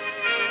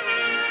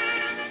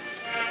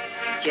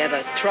 Did you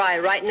ever try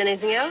writing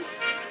anything else?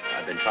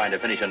 I've been trying to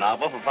finish a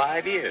novel for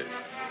 5 years.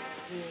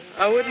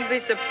 I wouldn't be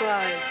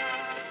surprised.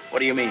 What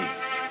do you mean?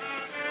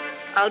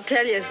 I'll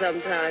tell you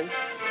sometime.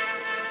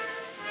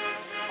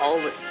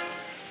 Oh, but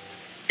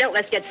don't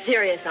let's get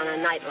serious on a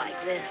night like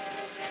this.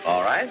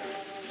 All right.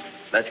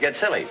 Let's get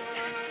silly.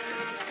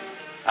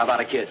 How about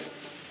a kiss?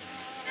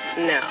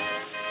 No.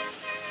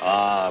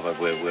 Ah, but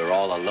we're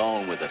all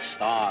alone with the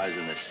stars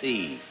and the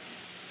sea.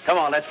 Come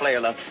on, let's play a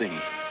love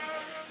scene.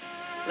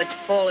 Let's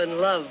fall in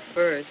love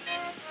first.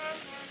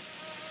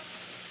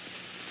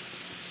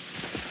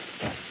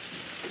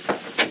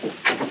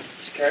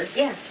 Miss Kirk?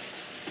 Yes.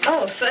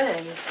 Oh,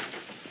 thanks.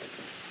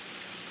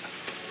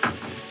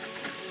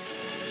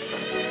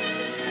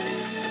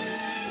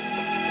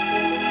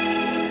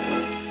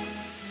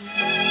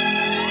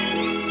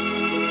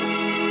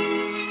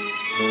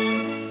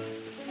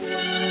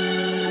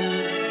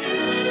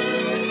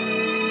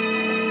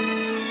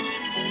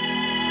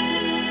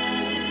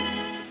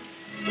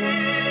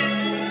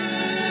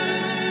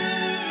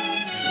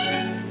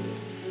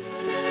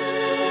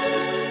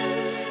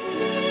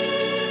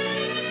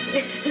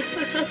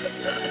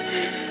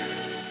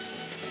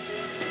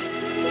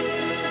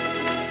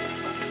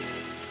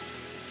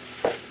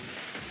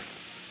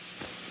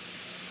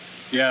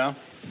 Yeah?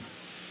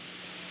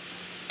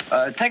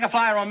 Take a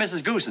flyer on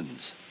Mrs.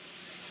 Goosens.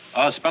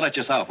 Oh, spell it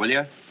yourself, will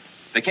you?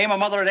 Became a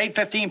mother at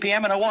 8:15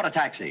 p.m. in a water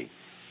taxi.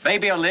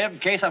 Baby'll live,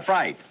 case of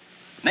fright.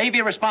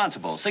 Navy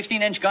responsible,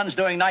 16-inch guns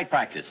doing night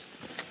practice.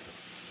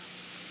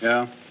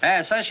 Yeah?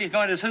 Says she's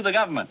going to sue the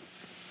government.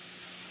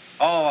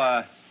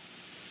 Oh,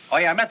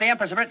 yeah, I met the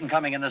Empress of Britain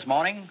coming in this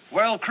morning.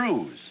 World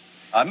cruise.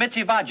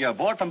 Mitzi Vadja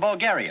aboard from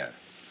Bulgaria.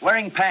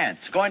 Wearing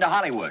pants, going to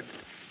Hollywood.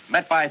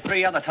 Met by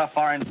 3 other tough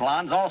foreign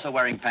blondes also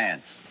wearing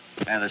pants.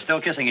 And they're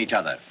still kissing each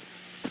other.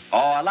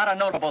 Oh, a lot of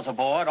notables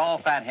aboard, all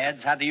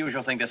fatheads, had the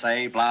usual thing to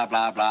say, blah,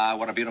 blah, blah,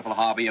 what a beautiful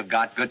hobby you've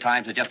got, good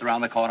times are just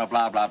around the corner,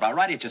 blah, blah, blah.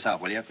 Write it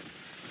yourself, will you?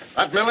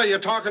 That Miller you're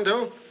talking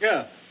to?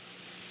 Yeah.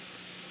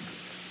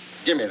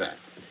 Give me that.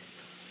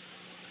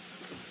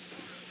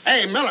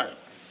 Hey, Miller,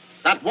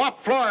 that Watt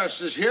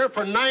florist is here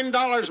for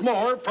 $9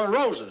 more per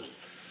roses.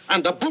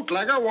 And the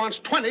bootlegger wants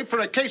 20 for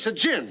a case of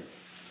gin.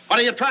 What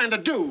are you trying to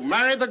do,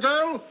 marry the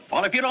girl?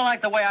 Well, if you don't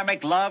like the way I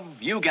make love,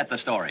 you get the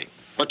story.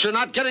 But you're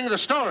not getting the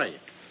story.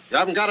 You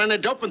haven't got any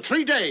dope in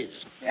 3 days.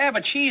 Yeah,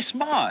 but she's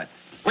smart.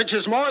 Which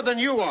is more than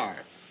you are.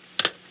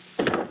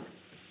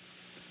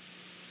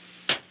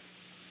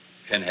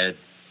 Pinhead.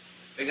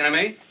 Speaking of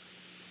me?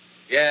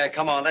 Yeah,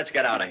 come on, let's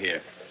get out of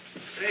here.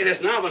 Say, this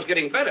novel's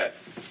getting better.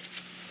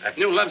 That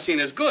new love scene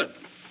is good.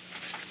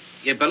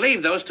 You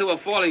believe those two are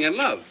falling in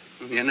love.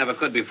 You never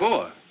could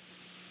before.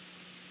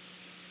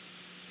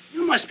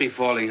 You must be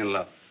falling in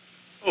love.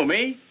 Who,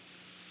 me?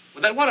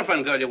 With that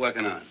waterfront girl you're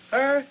working on.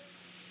 Her?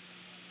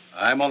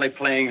 I'm only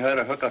playing her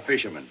to hook a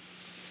fisherman.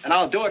 And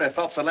I'll do it if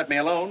Phelps will let me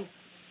alone.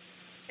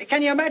 Hey,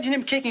 can you imagine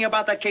him kicking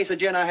about that case of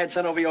gin I had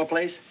sent over your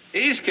place?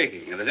 He's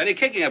kicking. If there's any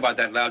kicking about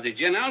that lousy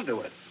gin, I'll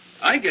do it.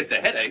 I get the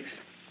headaches.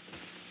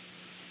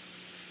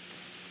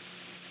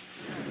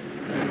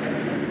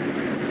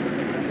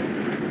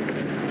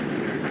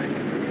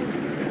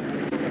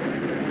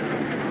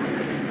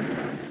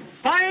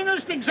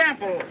 Finest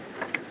example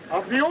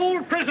of the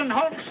old prison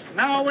hulks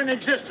now in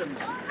existence.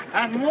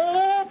 And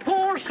more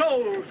poor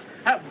souls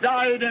have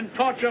died in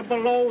torture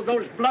below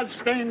those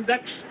blood-stained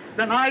decks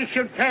than I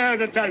should care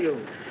to tell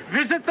you.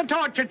 Visit the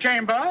torture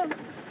chamber.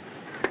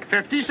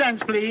 50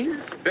 cents, please.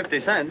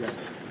 50 cents?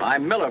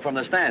 I'm Miller from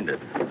the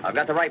Standard. I've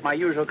got to write my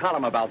usual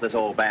column about this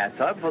old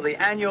bathtub for the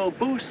annual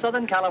Boost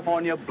Southern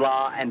California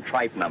Blah and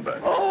Tripe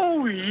number.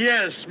 Oh,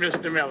 yes,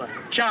 Mr. Miller.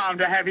 Charmed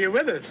to have you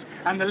with us.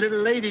 And the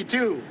little lady,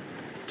 too.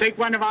 Take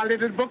one of our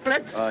little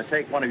booklets.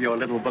 Take one of your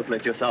little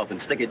booklets yourself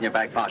and stick it in your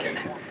back pocket.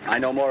 I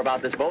know more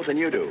about this boat than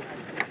you do.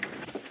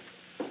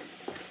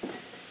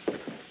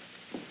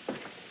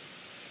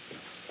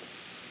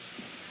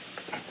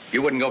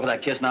 You wouldn't go for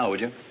that kiss now,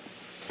 would you?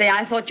 Say,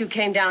 I thought you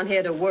came down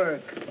here to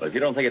work. Well, if you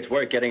don't think it's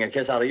worth getting a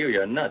kiss out of you,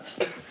 you're nuts.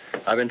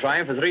 I've been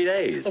trying for 3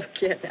 days. Oh,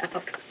 get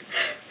out.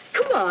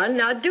 Come on,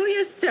 now, do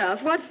your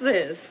stuff. What's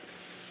this?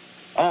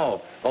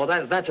 Oh,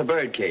 that's a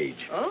bird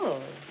cage.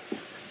 Oh.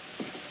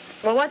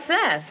 Well, what's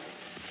that?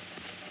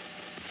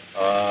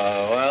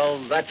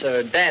 Well, that's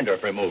a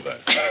dandruff remover.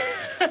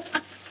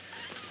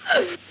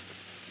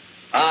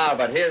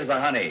 But here's the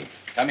honey.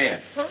 Come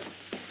here. Huh?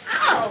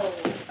 Oh.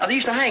 Now, they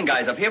used to hang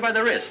guys up here by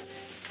the wrist.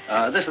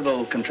 This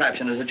little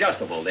contraption is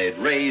adjustable. They'd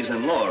raise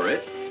and lower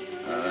it.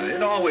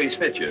 It always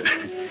fits you.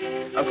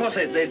 Of course,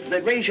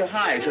 they'd raise you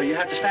high, so you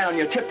have to stand on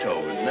your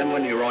tiptoes. And then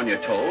when you're on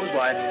your toes,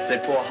 why,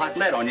 they'd pour hot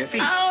lead on your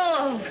feet.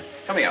 Oh.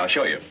 Come here, I'll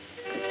show you.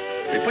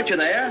 They put you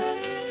there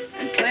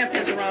and clamped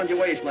this around your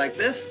waist like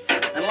this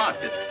and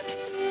locked it.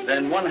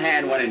 Then one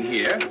hand went in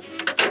here,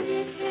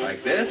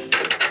 like this,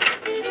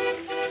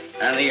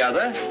 and the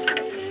other.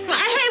 Hey, wait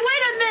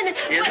a minute.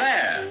 In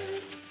there.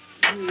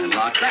 And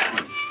locked that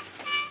one.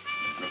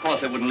 And of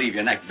course, it wouldn't leave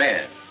your neck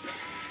bare.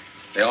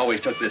 They always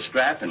took this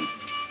strap and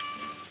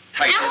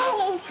tightened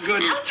it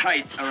good and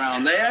tight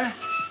around there.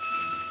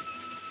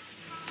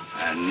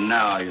 And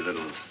now, you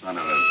little son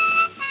of a...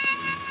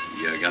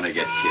 You're gonna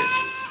get kissed.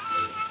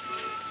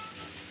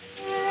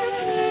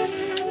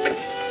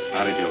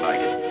 How did you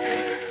like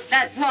it?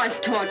 That was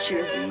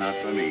torture. Not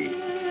for me.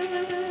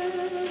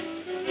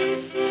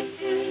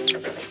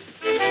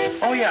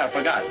 Oh, yeah, I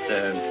forgot.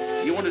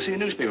 You wanted to see a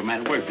newspaper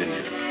man at work,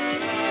 didn't you?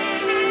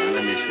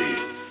 Let me see.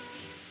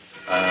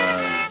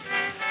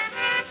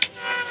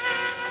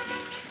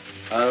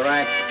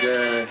 Rack,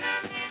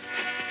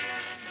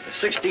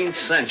 16th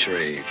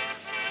century.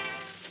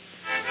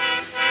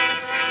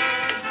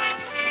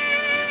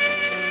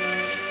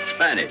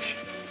 Spanish.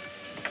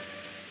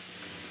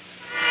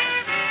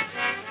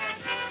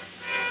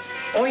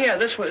 Oh, yeah,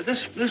 this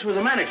was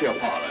a manicure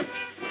parlor.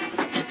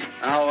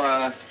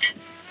 Now,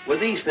 with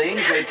these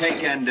things, they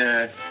take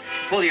and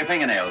pull your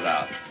fingernails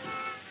out.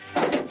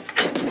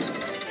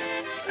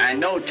 And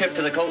no tip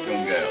to the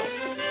coatroom girl.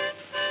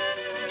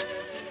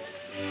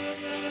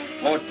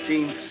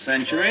 14th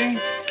century.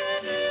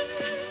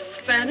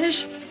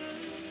 Spanish?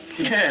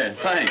 Yeah,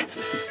 thanks.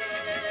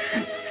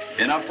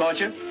 Enough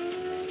torture?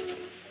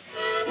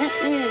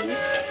 Mm-mm.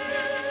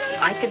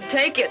 I could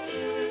take it.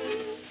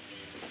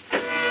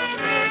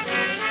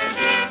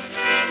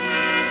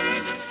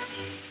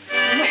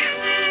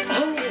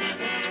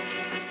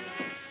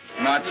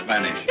 Not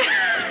Spanish.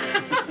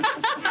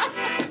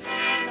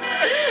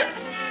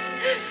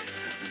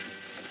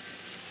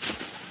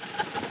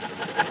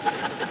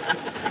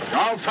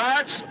 All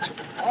fast?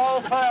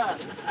 All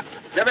fast.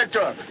 Give it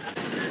to him.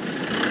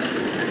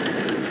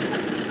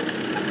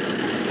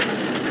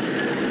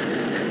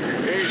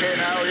 Easy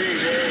now,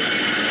 easy.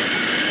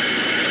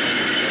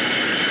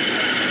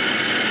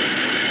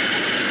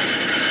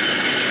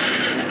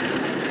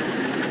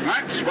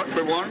 That's what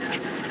we want.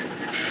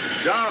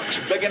 Sharks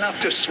big enough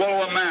to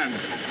swallow a man.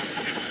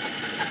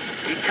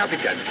 Hey,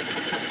 Capitan,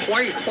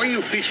 why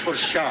you fish for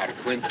shark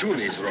when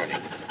tuna is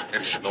running?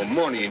 There's no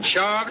money in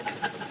shark.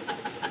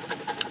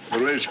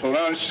 There is for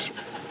us.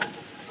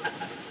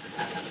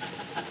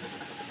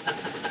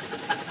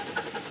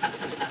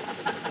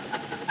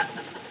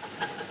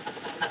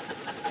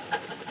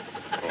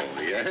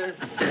 Oh, yeah?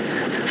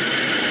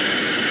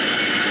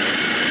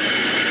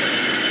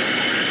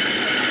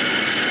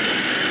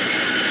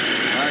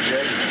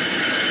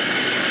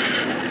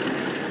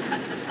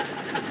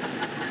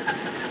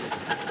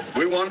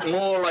 We want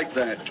more like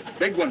that.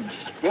 Big ones.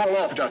 Go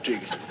aloft,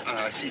 Artigas.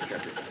 See,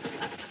 Captain.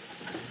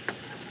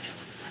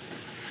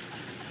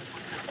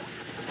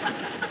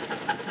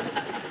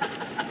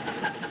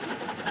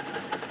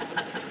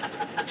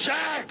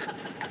 Shark!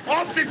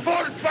 Off the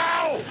port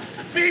bow!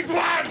 Big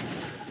one!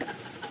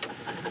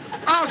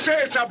 I'll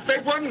say it's a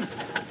big one.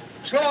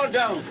 Slow it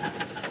down.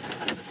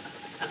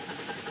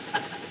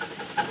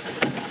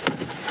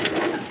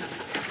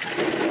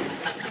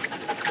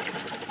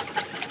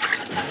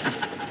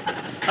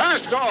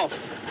 Cast off.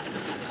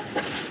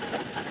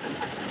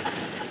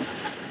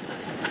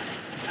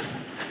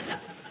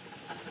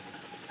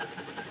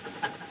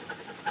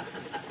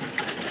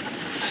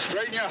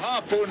 Straighten your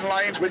harpoon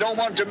lines. We don't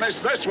want to miss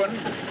this one.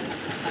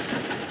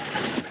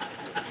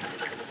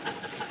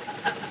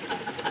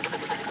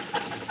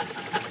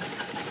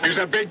 He's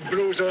a big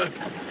bruiser.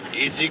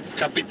 Easy,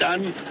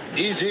 Capitan.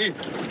 Easy.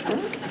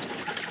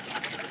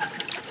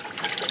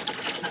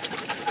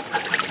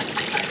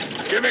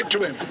 Give it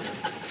to him.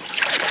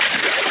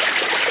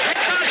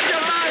 Cast your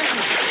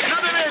line.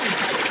 Shove him in.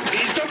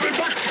 He's double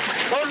back.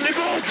 On the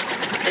boat.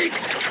 Hey.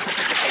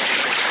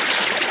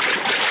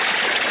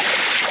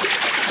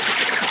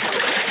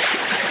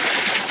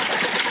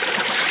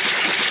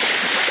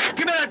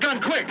 Give me that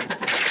gun, quick.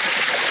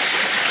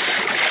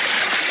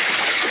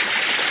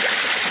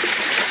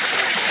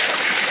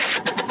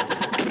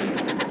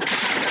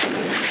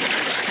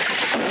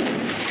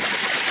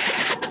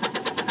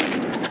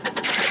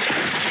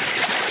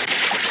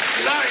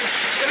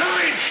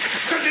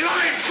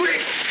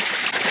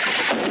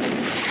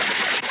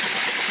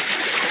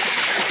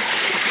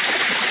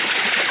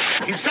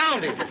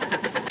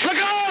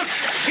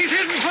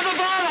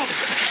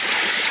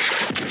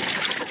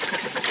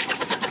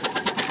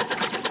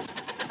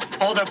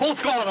 Oh, they're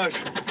both gone out.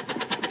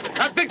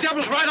 That big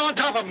devil's right on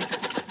top of them.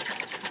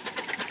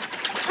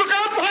 Look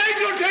out behind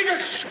you,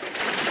 Dingus!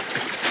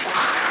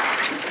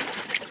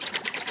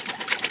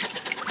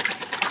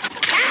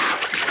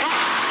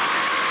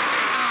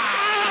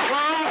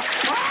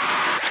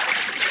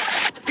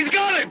 He's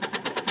got him!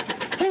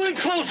 Pull in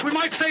close. We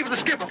might save the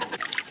skipper.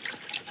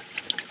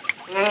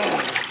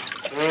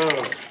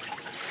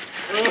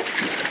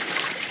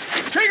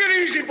 Take it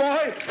easy,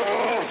 boy.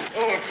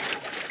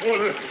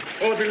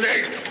 The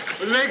leg.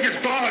 The leg is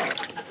gone.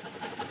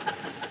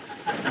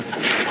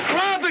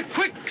 Grab it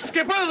quick,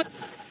 skipper.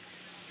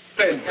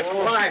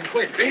 Fine,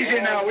 quick. Easy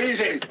now,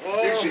 easy.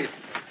 Easy.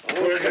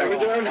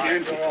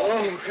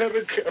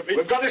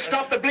 We've got to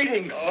stop the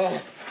bleeding.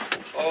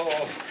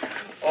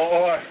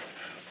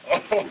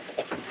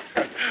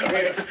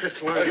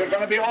 You're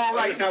going to be all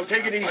right now.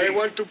 Take it easy. I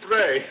want to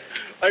pray.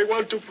 I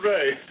want to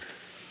pray.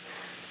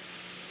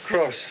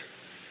 Cross.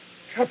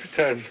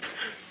 Capitan.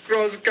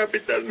 Cross,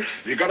 Capitan.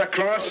 You got a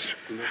cross?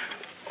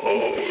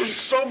 Oh,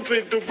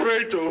 something to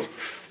pray to.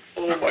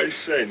 Oh, my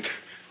saint.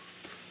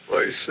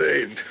 My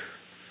saint.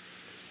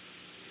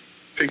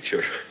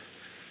 Picture.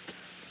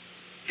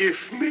 Give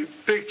me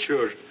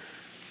picture.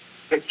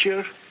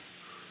 Picture?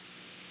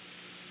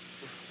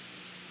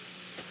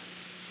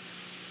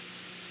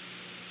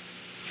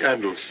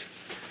 Candles.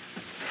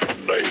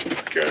 Nice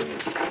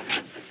candles.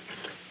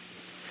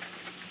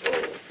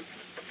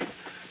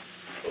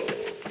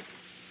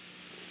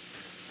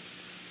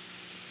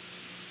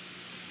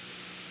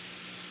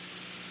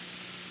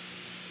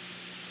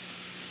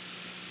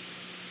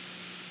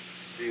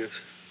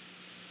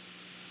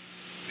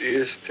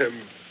 Dios te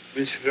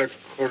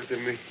misericordia de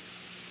mí.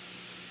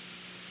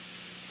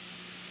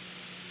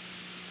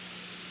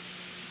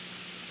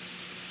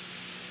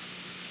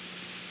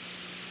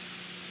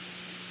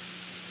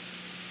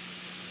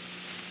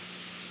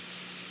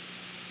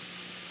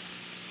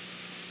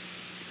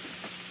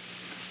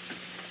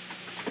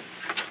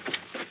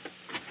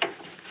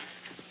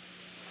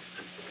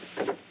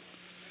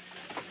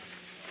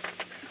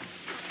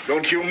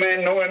 Don't you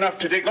men know enough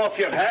to take off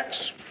your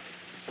hats?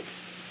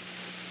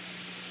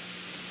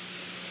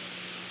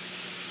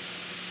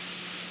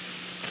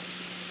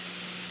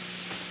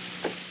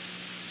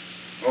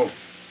 Oh.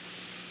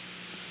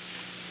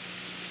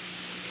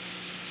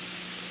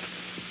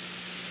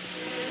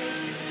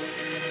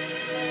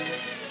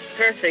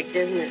 Perfect,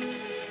 isn't it?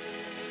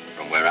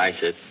 From where I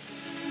sit.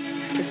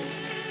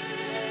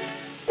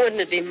 Wouldn't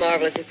it be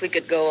marvelous if we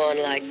could go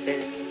on like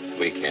this?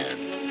 We can.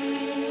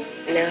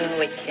 No,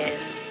 we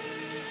can't.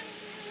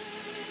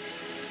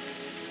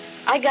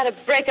 I gotta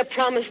break a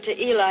promise to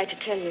Eli to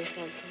tell you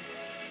something.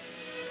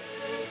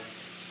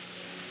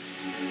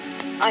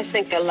 I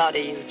think a lot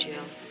of you,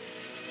 Joe.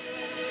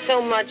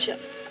 So much,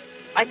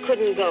 I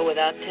couldn't go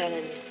without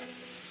telling you.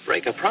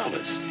 Break a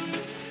promise.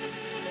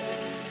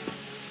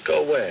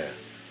 Go where?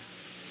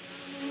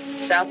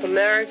 South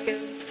America,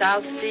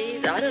 South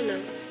Seas, I don't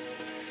know.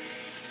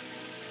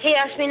 He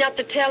asked me not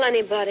to tell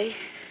anybody,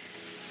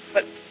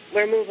 but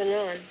we're moving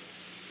on.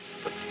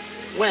 But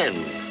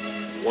when?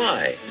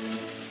 Why?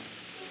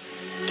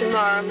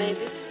 Tomorrow,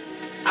 maybe.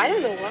 I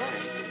don't know why.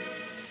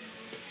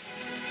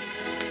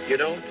 You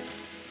don't?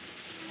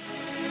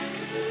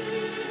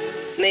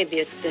 Maybe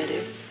it's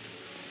better.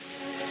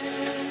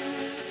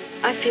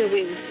 I feel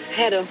we've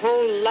had a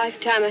whole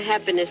lifetime of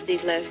happiness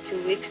these last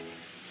 2 weeks,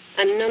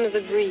 and none of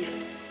the grief.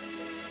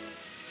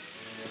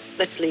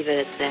 Let's leave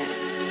it at that.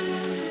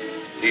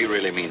 Do you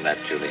really mean that,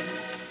 Julie?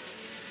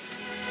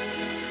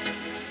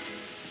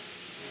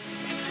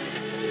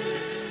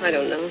 I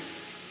don't know.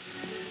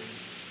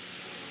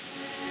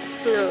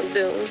 No,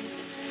 Bill.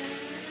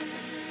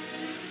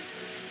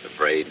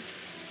 Afraid?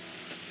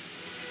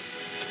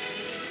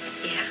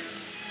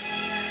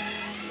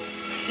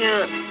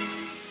 Yeah.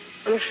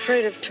 I'm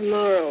afraid of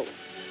tomorrow.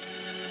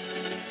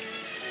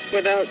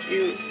 Without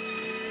you.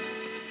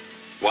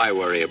 Why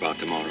worry about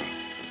tomorrow?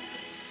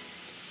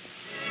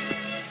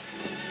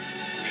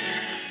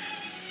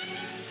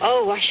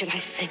 Oh, why should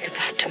I think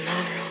about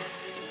tomorrow?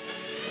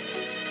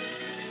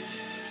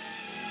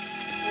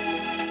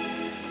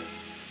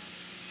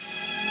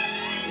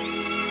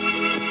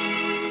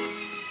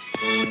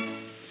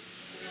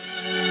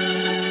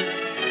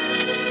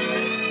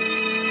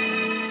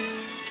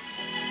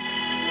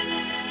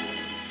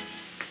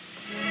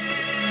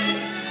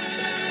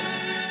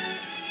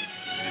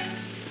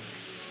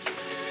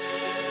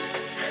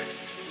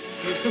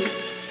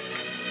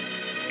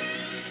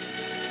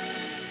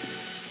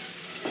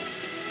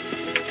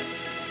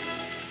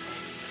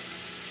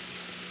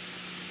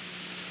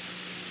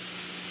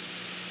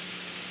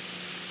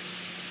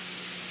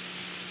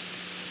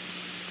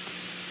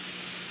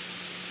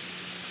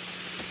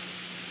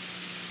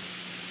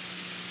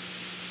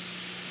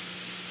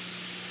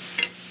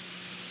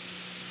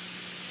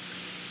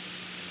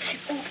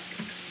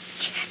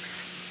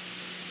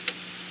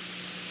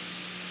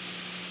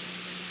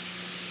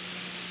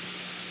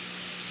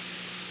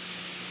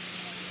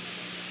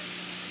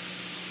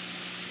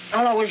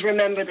 I'll always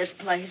remember this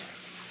place.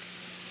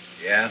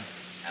 Yeah,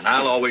 and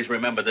I'll always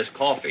remember this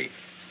coffee.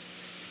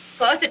 Of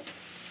course, it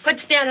could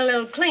stand a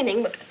little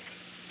cleaning, but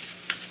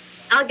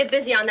I'll get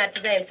busy on that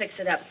today and fix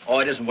it up. Oh,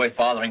 it isn't worth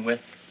bothering with.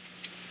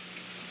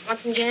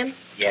 Want some jam?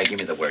 Yeah, give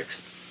me the works.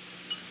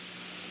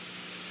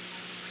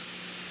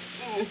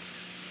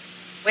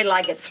 Wait till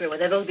I get through with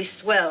it. It'll be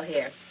swell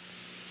here.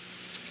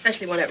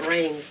 Especially when it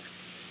rains.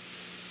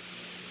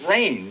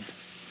 Rain?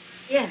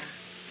 Yeah.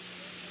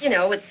 You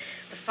know, with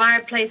the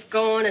fireplace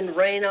going and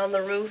rain on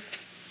the roof.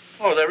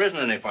 Oh, there isn't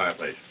any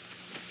fireplace.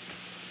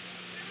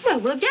 Well,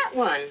 we'll get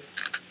one.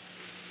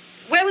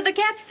 Where would the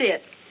cat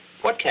sit?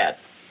 What cat?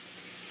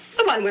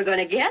 The one we're going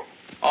to get.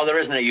 Oh, there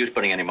isn't any use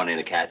putting any money in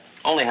the cat.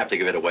 Only have to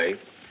give it away.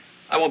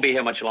 I won't be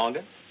here much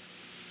longer.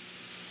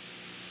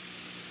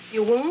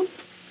 You won't?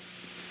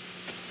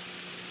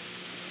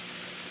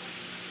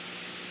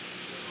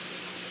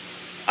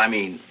 I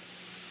mean,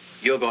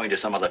 you're going to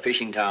some other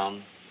fishing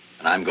town,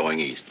 and I'm going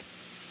east.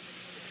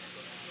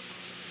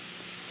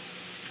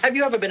 Have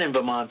you ever been in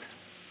Vermont?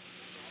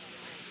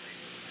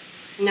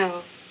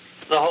 No.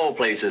 The whole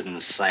place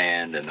isn't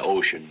sand and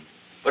ocean,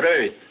 but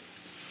earth.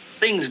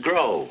 Things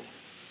grow.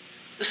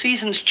 The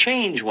seasons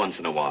change once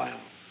in a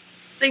while.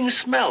 Things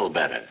smell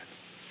better.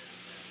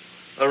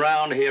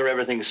 Around here,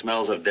 everything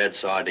smells of dead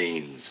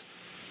sardines.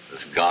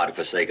 This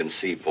God-forsaken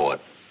seaport.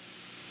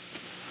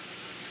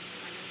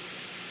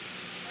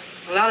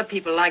 A lot of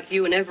people like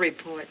you in every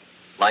port.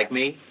 Like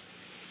me?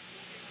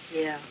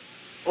 Yeah.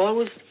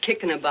 Always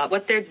kicking about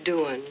what they're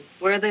doing,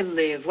 where they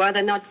live, why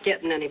they're not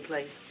getting any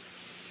place.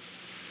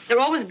 They're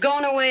always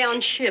going away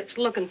on ships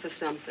looking for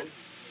something.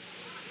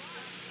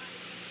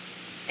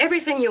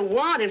 Everything you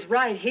want is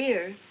right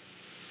here.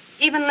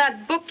 Even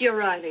that book you're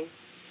writing.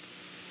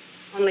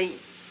 Only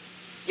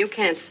you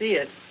can't see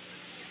it.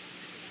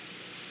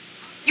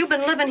 You've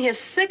been living here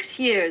 6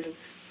 years. And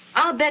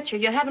I'll bet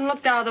you haven't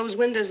looked out of those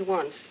windows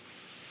once.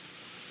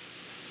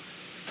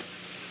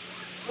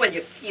 Well,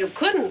 you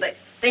couldn't.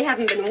 They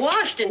haven't been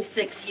washed in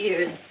 6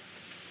 years.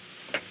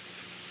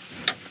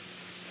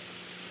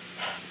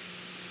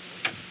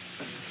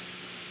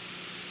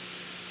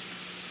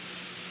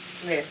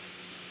 There.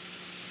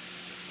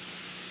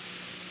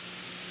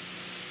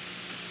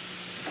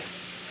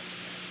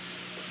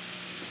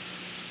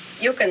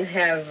 You can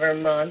have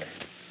Vermont.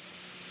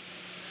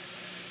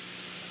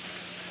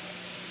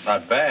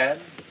 Not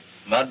bad.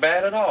 Not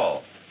bad at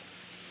all.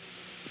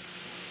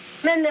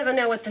 Men never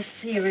know what the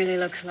sea really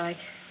looks like.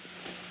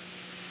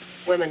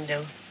 Women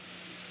do.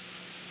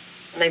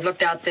 And they've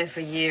looked out there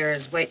for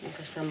years, waiting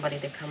for somebody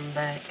to come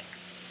back.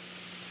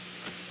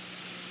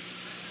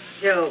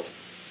 Joe,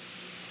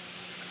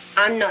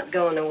 I'm not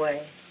going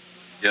away.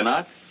 You're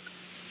not?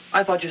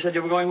 I thought you said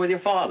you were going with your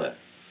father.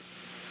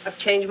 I've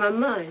changed my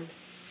mind.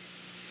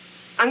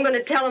 I'm going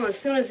to tell him as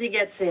soon as he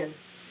gets in.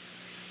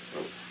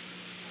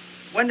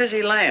 When does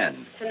he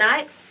land?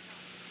 Tonight?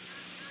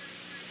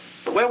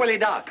 Where will he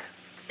dock?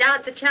 Down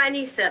at the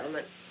Chinese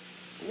settlement.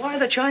 Why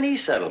the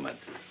Chinese settlement?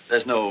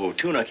 There's no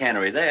tuna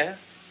cannery there.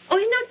 Oh,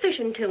 he's not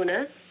fishing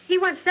tuna. He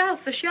went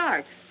south for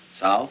sharks.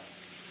 South?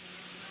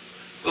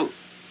 Ooh.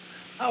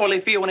 How will he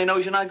feel when he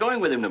knows you're not going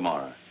with him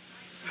tomorrow?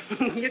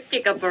 You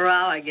kick up a row,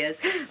 I guess.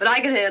 But I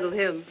can handle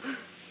him.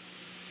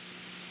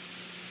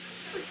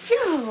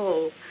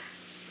 Joe,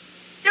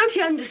 don't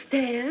you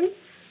understand?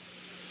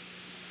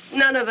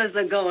 None of us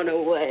are going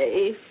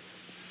away.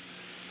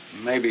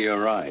 Maybe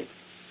you're right.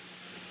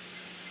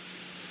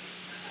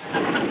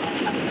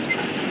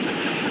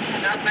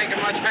 Not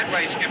making much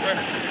headway, Skipper.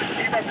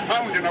 Keep up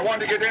pounding. I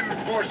want to get in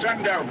before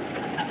sundown.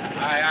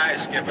 Aye, aye,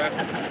 Skipper.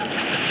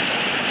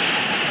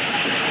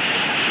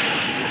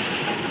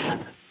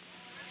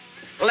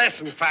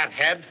 Listen,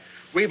 fathead.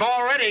 We've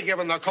already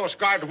given the Coast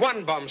Guard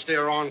one bum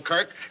steer on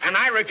Kirk, and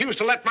I refuse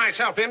to let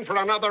myself in for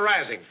another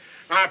razzing.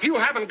 Now, if you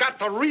haven't got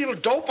the real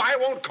dope, I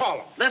won't call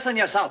him. Listen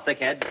yourself,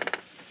 thickhead.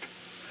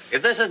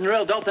 If this isn't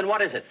real dope, then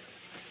what is it?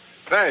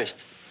 First,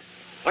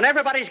 when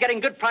everybody's getting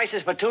good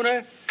prices for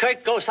tuna,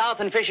 Kirk goes south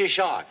and fishes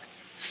shark.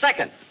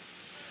 Second,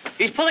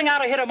 he's pulling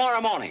out of here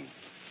tomorrow morning.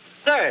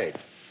 Third,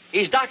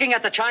 he's docking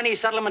at the Chinese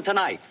settlement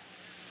tonight.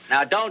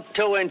 Now, don't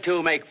 2 and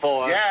 2 make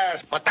 4.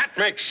 Yes, but that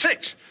makes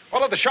 6.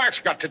 What have the sharks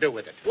got to do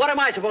with it? What am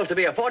I supposed to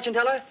be, a fortune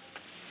teller?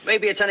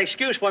 Maybe it's an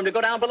excuse for him to go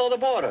down below the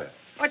border.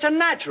 Or it's a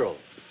natural.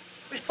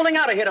 He's pulling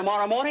out of here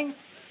tomorrow morning,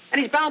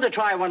 and he's bound to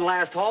try one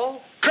last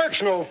haul.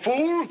 Kirk's no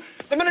fool.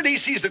 The minute he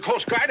sees the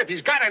Coast Guard, if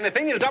he's got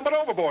anything, he'll dump it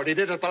overboard. He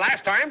did it the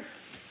last time.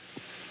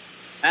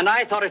 And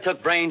I thought it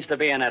took brains to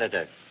be an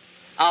editor.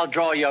 I'll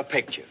draw your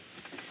picture.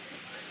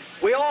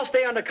 We all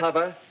stay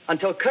undercover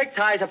until Kirk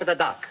ties up at the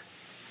dock.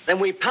 Then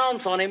we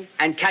pounce on him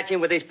and catch him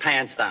with his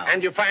pants down.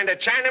 And you find a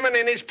Chinaman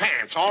in his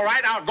pants. All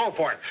right, I'll go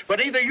for it. But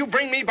either you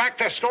bring me back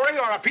the story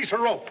or a piece of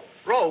rope.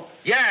 Rope?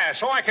 Yeah,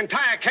 so I can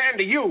tie a can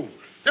to you.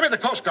 Give me the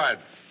Coast Guard.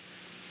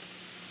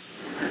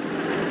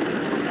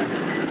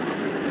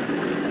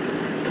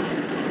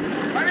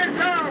 Let it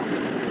down!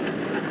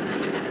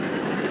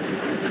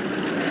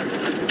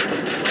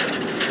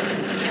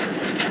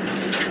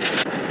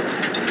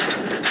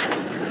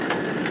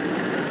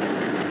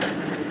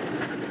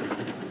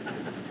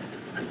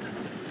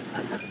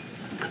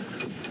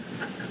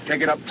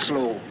 Take it up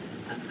slow.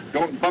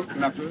 Don't bump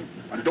nothing,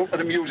 and don't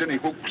let him use any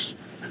hooks.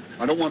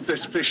 I don't want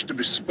this fish to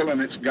be spilling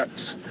its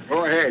guts.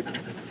 Go ahead.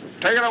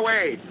 Take it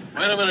away.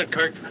 Wait a minute,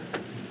 Kirk.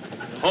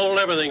 Hold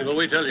everything till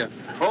we tell you.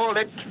 Hold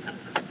it.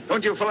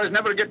 Don't you fellas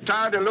never get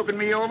tired of looking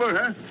me over,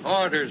 huh?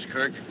 Orders,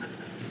 Kirk.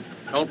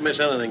 Don't miss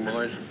anything,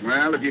 boys.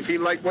 Well, if you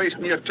feel like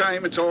wasting your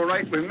time, it's all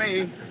right with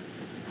me.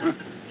 Huh.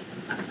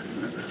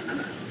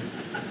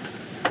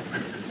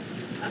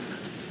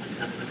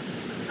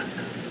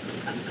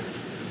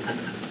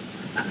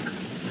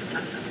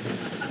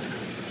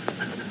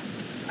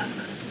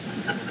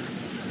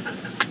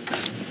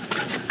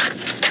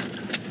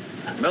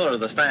 Miller,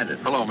 the Standard.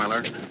 Hello,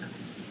 Miller.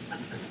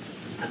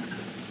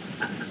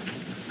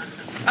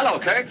 Hello,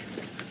 Kirk.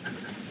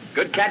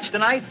 Good catch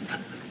tonight?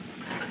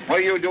 What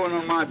are you doing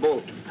on my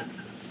boat?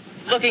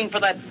 Looking for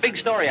that big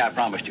story I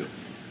promised you.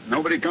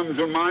 Nobody comes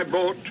on my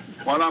boat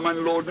while I'm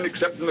unloading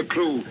excepting the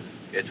crew.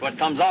 It's what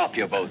comes off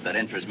your boat that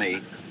interests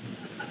me.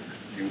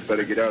 You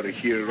better get out of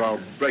here or I'll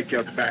break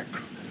your back.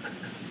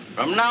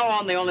 From now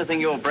on, the only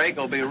thing you'll break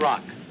will be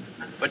rock.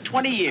 For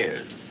 20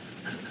 years.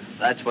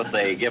 That's what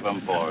they give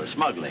 'em for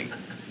smuggling.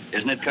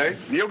 Isn't it, Kirk?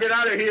 You get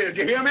out of here.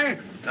 Did you hear me?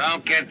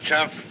 Don't get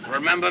tough.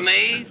 Remember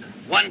me?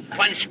 One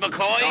punch,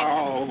 McCoy?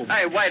 Oh.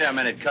 Hey, wait a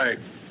minute, Kirk.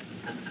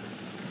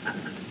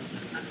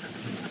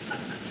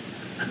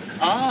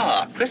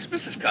 Ah,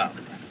 Christmas has come.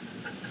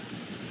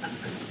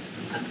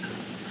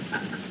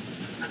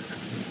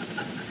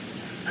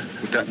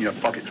 Put that in your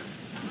pocket.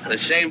 The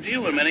same to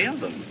you and many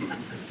of them.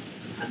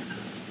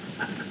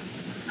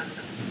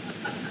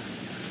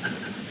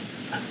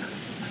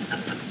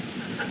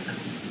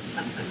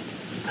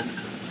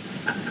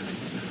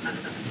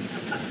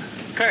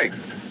 Kirk,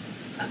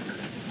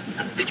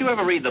 did you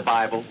ever read the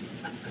Bible?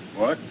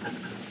 What?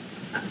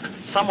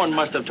 Someone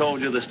must have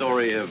told you the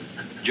story of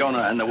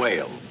Jonah and the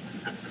whale.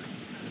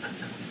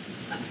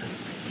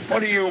 What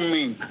do you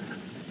mean?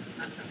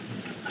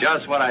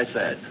 Just what I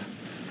said.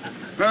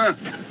 Huh?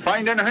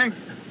 Find anything?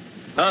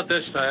 Not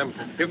this time.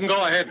 You can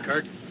go ahead,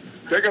 Kirk.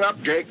 Pick it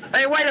up, Jake.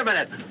 Hey, wait a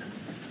minute.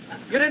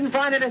 You didn't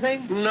find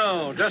anything?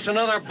 No, just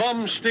another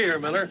bum steer,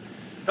 Miller.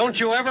 Don't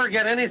you ever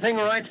get anything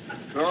right?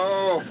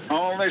 Oh,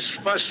 all this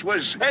fuss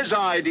was his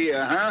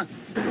idea, huh?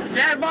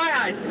 Yeah, my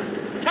idea.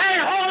 Hey,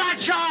 hold that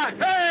shark!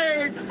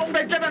 Hey, don't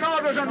be giving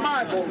orders on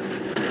my boat.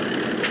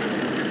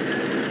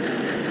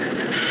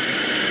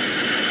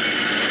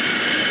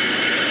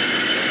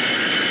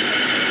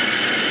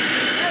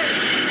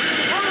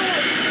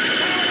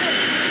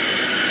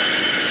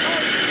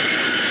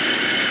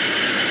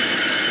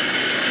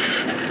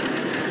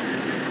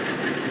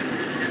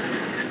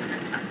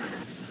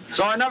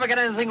 So I never get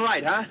anything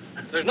right, huh?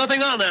 There's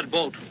nothing on that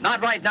boat.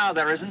 Not right now,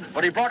 there isn't.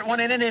 But he brought one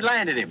in and he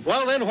landed him.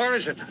 Well, then, where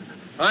is it?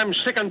 I'm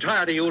sick and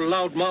tired of you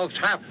loudmouthed,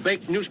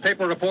 half-baked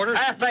newspaper reporters.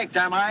 Half-baked,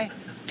 am I?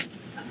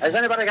 Has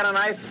anybody got a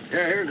knife?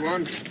 Yeah, here's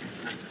one.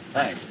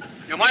 Thanks.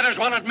 You might as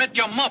well admit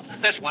you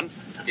muffed this one.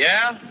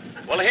 Yeah?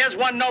 Well, here's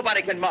one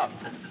nobody can muff.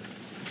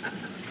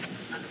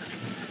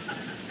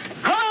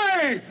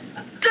 Hey!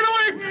 Get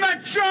away from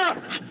that shark!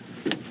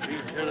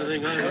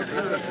 Anything on it?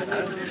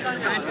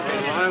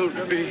 I'll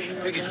be...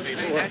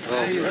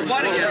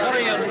 What do you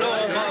know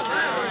about...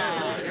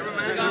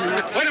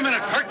 Wait a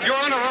minute, Kirk. You're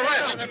under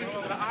arrest.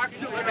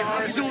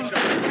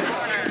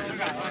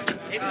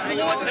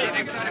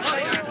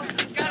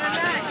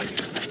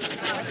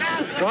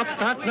 Drop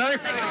that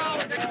knife.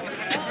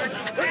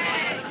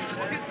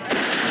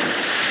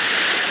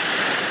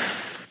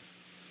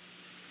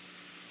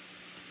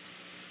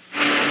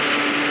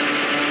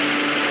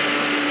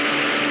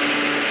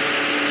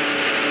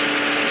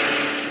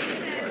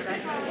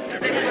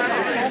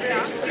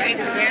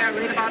 Latest here,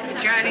 read about the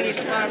Chinese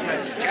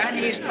smugglers.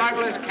 Chinese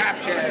smugglers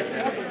captured.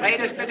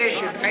 Latest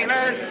edition,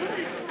 sailors.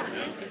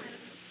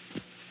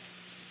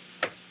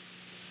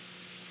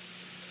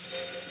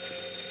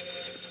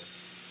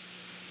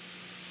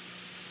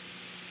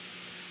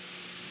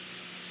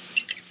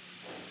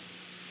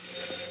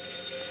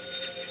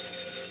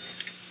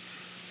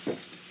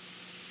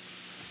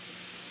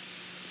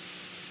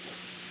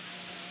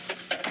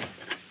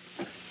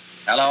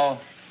 Hello?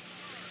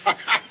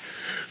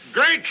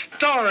 Great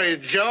story,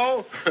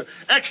 Joe.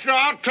 Extra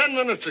out 10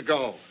 minutes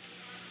ago.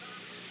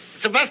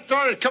 It's the best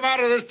story that's come out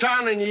of this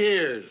town in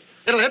years.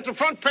 It'll hit the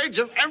front page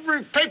of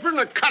every paper in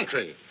the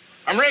country.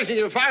 I'm raising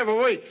you $5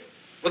 a week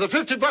with a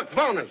 $50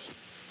 bonus.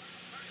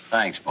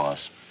 Thanks,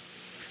 boss.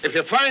 If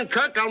you find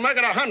Kirk, I'll make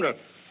it 100.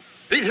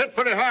 He's hit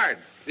pretty hard.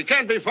 He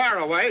can't be far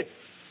away.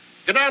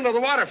 Get down to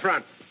the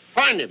waterfront.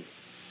 Find him.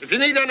 If you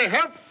need any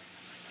help,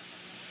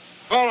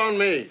 call on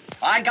me.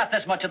 I got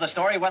this much of the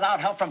story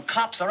without help from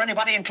cops or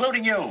anybody,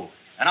 including you.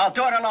 And I'll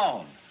do it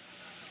alone.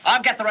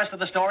 I'll get the rest of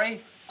the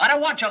story. I don't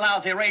want your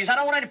lousy raise. I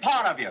don't want any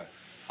part of you.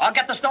 I'll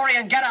get the story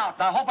and get out.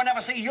 And I hope I never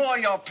see you or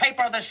your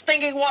paper or the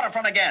stinking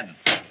Waterfront again.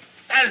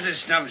 That's the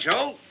stuff,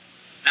 Joe.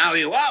 Now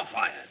you are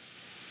fired.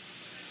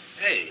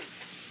 Hey,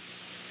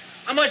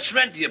 how much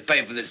rent do you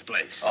pay for this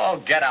place?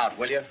 Oh, get out,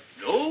 will you?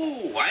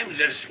 No, I'm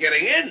just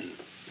getting in.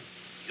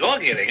 You're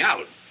getting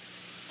out.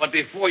 But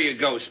before you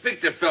go,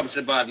 speak to Phelps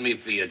about me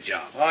for your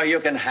job. Oh, you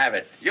can have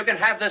it. You can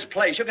have this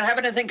place. You can have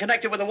anything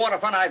connected with the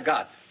Waterfront I've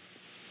got.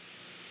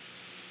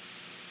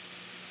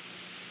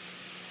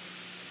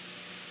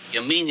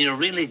 You mean you're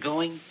really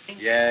going?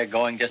 Yeah,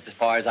 going just as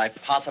far as I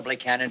possibly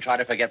can and try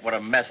to forget what a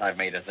mess I've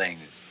made of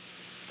things.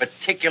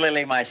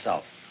 Particularly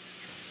myself.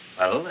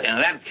 Well, in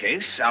that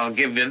case, I'll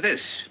give you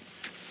this.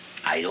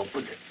 I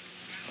opened it.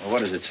 Well, what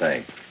does it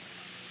say?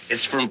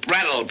 It's from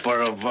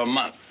Brattleboro,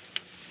 Vermont.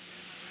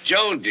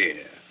 Joe,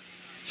 dear,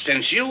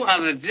 since you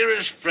are the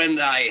dearest friend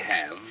I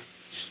have,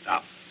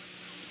 stop.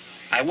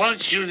 I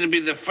want you to be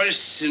the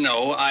first to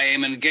know I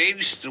am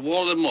engaged to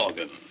Walter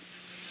Morgan.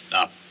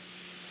 Stop.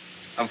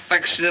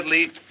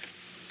 Affectionately,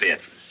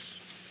 Beatrice.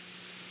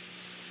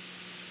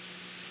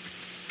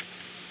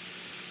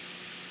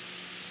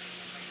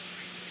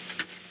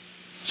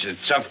 It's a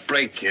tough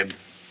break, kid.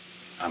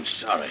 I'm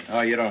sorry.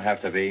 Oh, you don't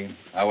have to be.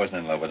 I wasn't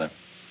in love with her.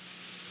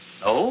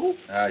 Oh?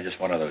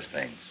 Just one of those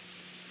things.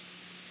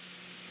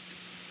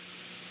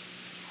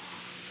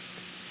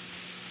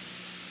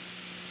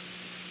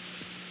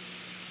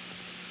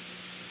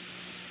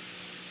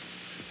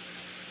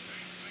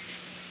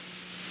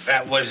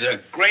 That was a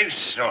great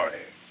story.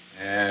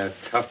 Yeah,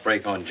 tough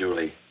break on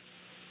Julie.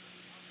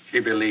 She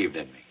believed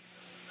in me.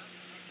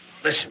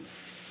 Listen,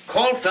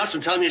 call Phelps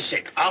and tell him you're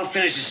sick. I'll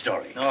finish the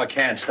story. No, I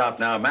can't stop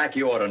now. Mac,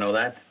 you ought to know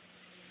that.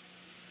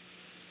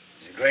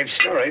 It's a great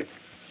story.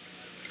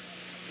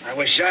 I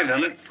wish I'd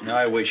done it. No,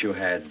 I wish you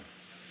had.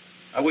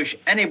 I wish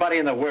anybody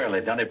in the world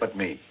had done it but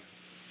me.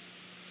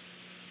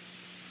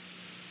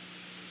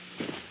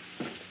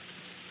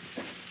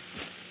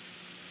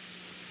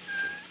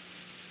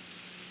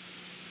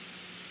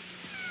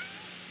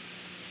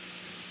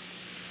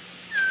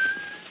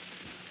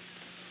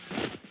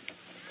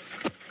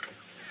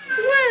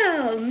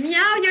 Well,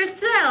 meow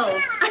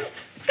yourself.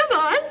 Come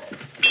on.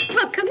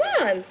 Well, come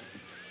on.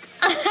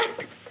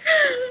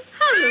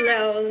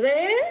 Hello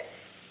there.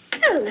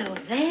 Hello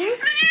there.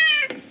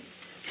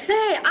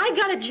 Say, I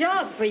got a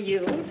job for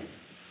you.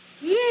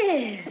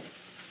 Yes.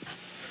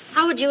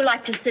 How would you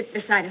like to sit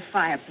beside a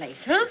fireplace,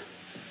 huh?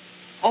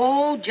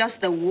 Oh,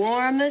 just the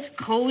warmest,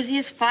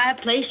 coziest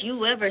fireplace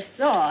you ever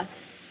saw.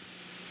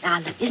 Now,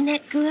 look, isn't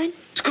that good?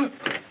 It's good.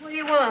 What do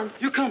you want?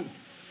 You come.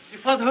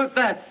 Your father hurt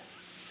bad.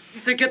 He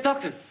said, get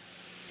doctor.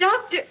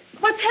 Doctor,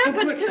 what's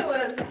happened to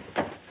him?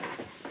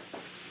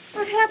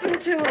 What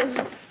happened to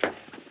him?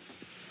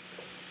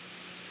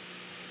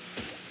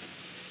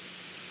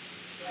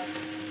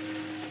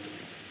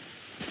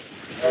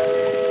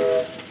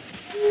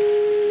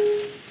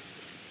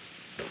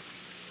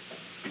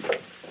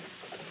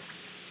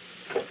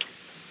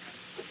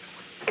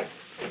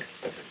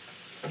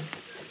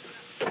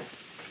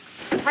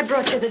 I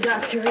brought you the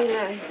doctor,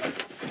 Eli.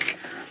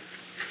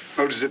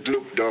 How does it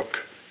look, Doc?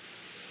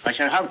 I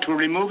shall have to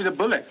remove the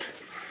bullet.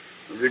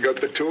 Have you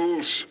got the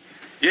tools?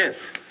 Yes,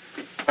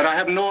 but I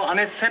have no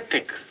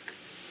anesthetic.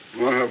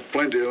 I have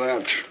plenty of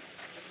that.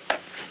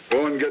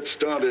 Go and get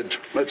started.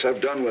 Let's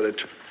have done with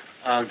it.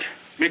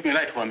 Make me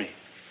light for me.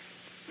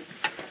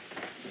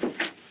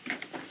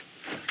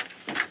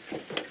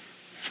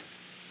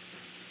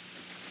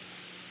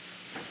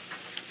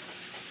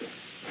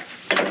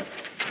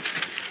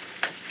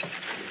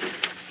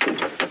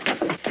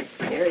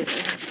 Here he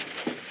is.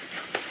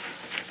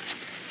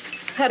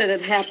 How did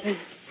it happen?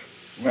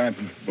 That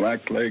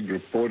black-leg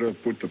reporter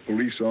put the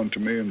police on to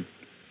me, and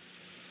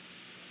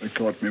they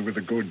caught me with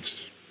the goods.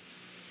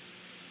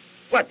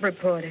 What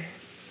reporter?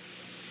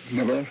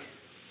 Miller?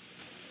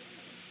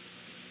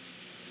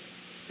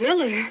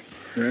 Miller?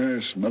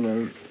 Yes,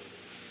 Miller.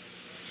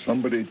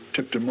 Somebody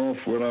tipped him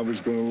off where I was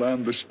going to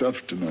land the stuff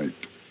tonight.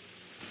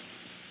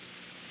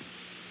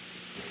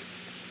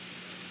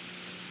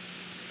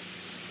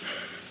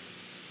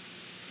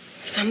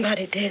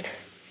 Somebody did.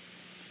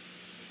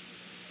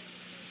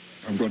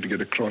 I'm going to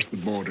get across the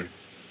border.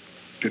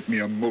 Get me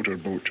a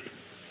motorboat.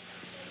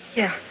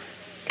 Yeah.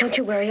 Don't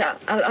you worry.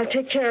 I'll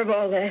take care of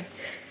all that.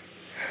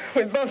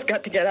 We've both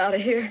got to get out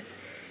of here.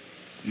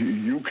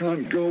 You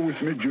can't go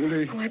with me,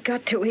 Julie. Oh, I've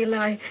got to,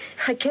 Eli.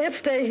 I can't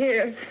stay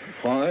here.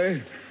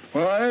 Why?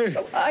 Why?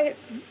 Oh,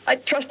 I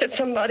trusted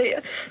somebody.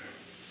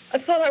 I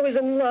thought I was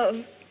in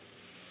love.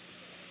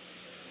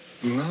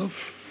 Love?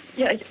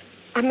 Yeah,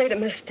 I made a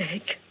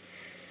mistake.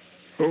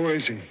 Who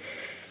is he?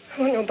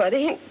 Oh,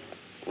 nobody.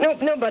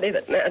 Nobody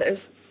that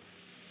matters.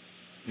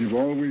 You've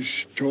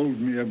always told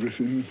me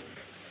everything.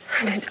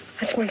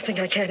 That's one thing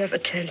I can't ever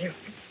tell you.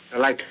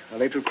 A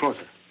little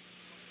closer.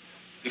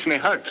 This may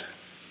hurt,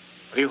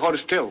 but you hold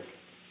still.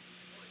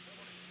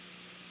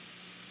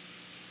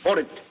 Hold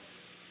it.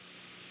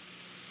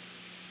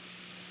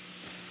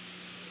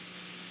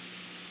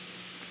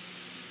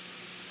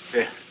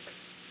 There.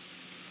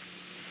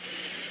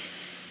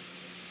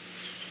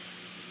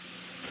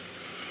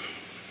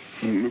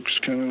 It looks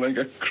kind of like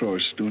a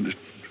cross, don't it?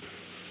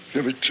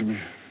 Give it to me.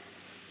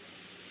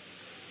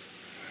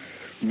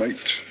 Might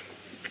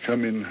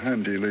come in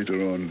handy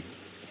later on.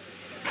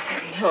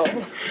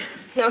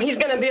 No, he's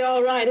going to be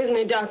all right, isn't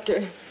he,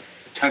 Doctor?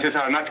 Chances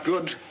are not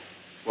good.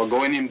 We're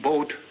going in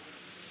boat.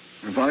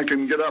 If I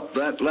can get up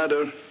that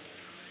ladder,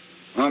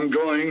 I'm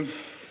going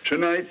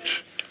tonight.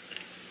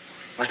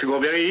 Must go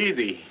very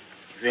easy.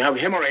 If you have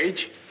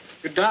hemorrhage,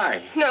 You'd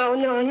die. No,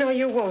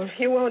 you won't.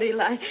 You won't,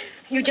 Eli.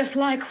 You just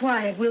lie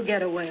quiet. We'll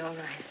get away, all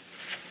right.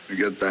 You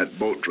get that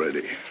boat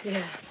ready.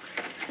 Yeah.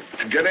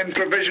 Get in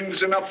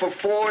provisions enough for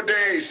 4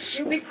 days.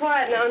 You be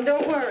quiet now and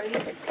don't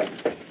worry.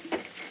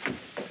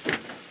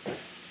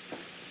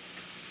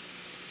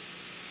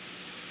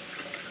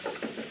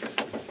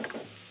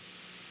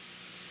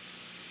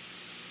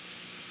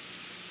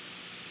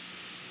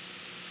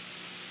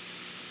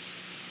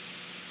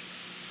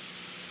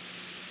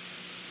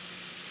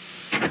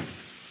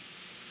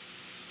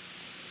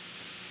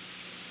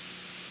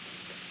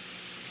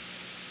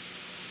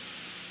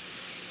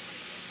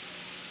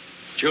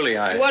 Julie,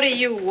 What do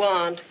you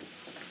want?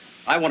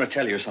 I want to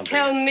tell you something.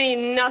 Tell me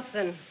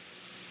nothing.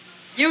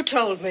 You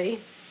told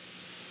me.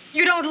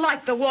 You don't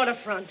like the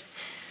waterfront.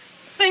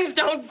 Things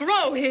don't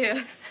grow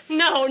here.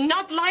 No,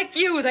 not like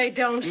you, they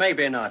don't.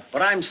 Maybe not,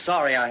 but I'm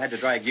sorry I had to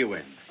drag you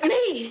in.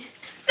 Me?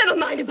 Never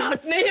mind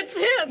about me. It's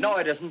him. No,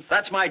 it isn't.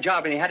 That's my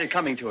job, and he had it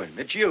coming to him.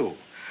 It's you.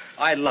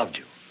 I loved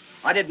you.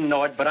 I didn't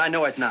know it, but I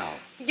know it now.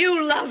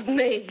 You loved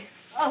me.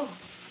 Oh.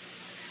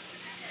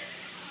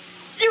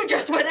 You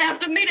just went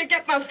after me to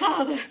get my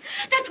father.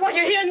 That's why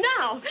you're here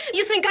now.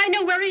 You think I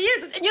know where he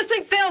is, and you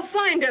think they'll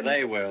find him.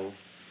 They will.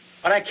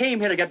 But I came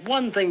here to get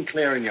one thing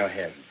clear in your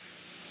head.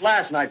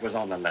 Last night was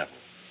on the level.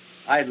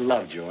 I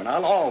loved you, and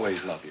I'll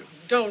always love you.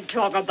 Don't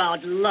talk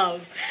about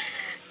love.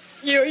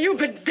 You've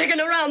been digging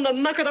around the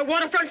muck of the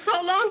waterfront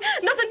so long,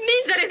 nothing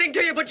means anything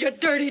to you but your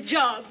dirty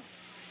job.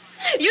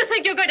 You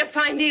think you're going to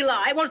find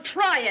Eli? Well,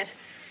 try it.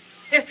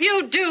 If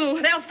you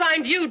do, they'll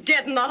find you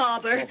dead in the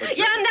harbor. Oh,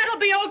 yeah, and that'll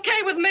be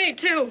okay with me,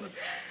 too.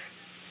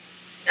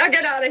 Now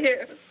get out of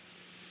here.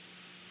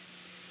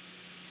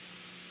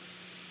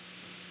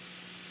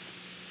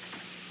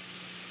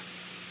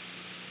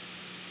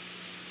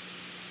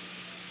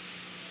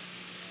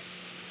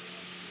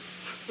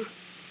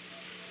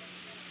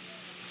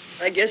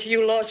 I guess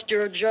you lost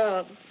your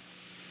job.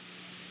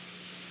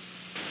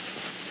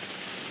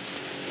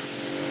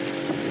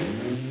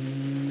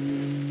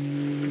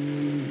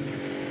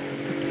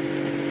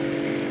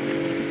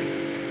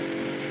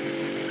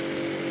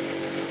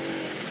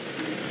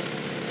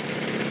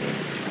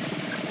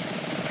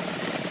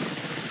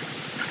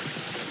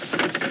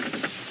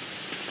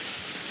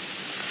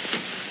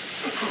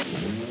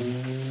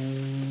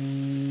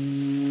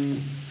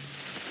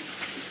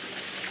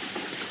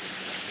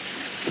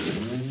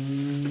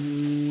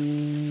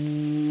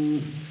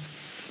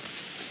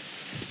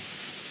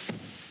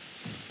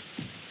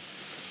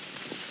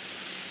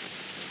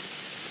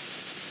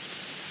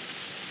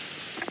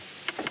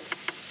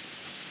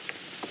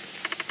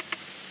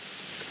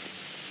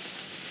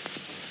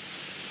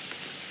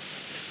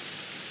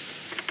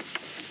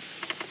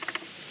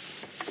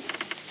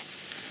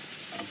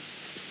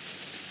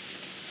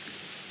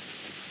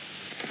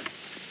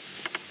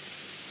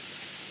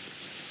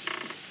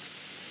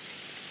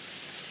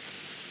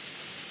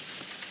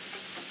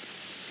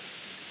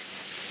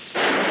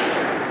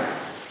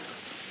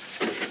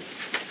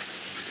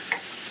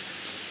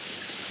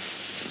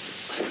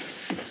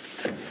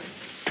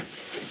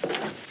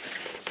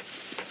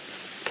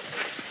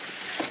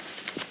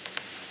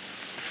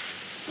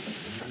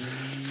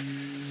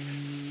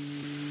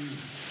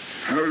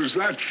 How does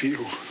that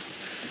feel?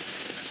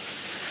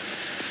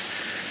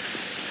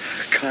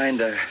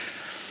 Kinda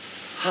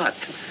hot.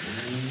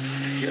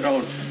 You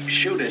don't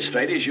shoot as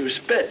straight as you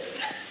spit.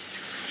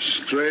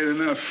 Straight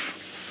enough.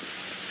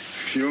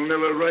 You'll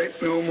never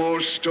write no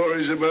more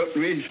stories about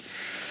me.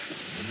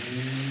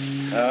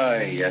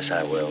 Oh, yes,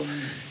 I will.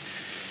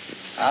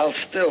 I'll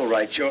still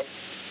write your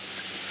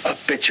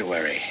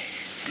obituary.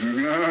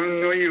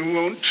 No, you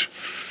won't.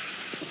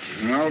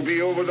 I'll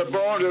be over the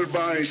border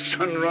by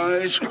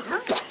sunrise.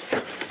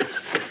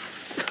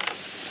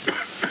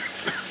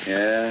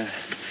 Yeah,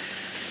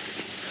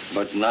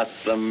 but not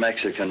the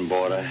Mexican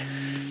border.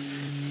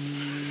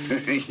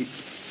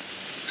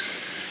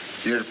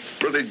 You're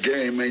pretty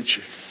game, ain't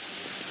you?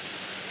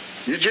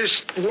 You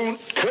just won't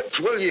quit,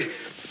 will you?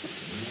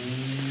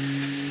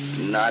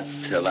 Not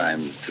till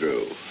I'm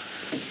through.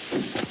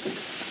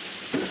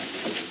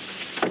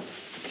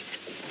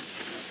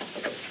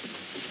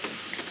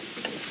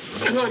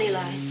 Come on,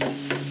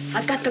 Eli.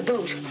 I've got the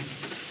boat.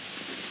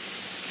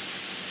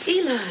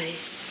 Eli.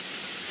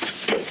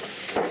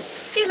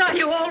 Eli,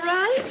 you all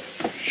right?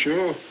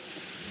 Sure.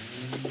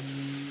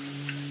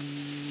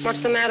 What's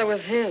the matter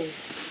with him?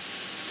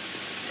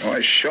 Oh,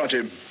 I shot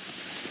him.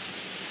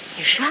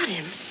 You shot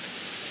him?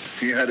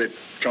 He had it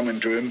coming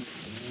to him.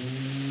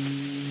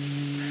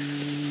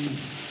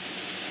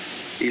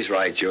 He's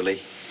right,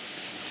 Julie.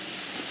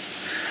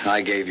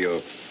 I gave you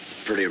a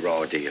pretty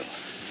raw deal.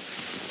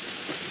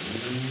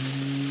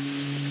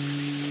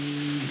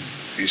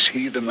 Is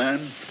he the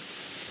man?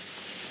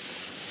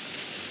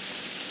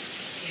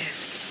 Yeah.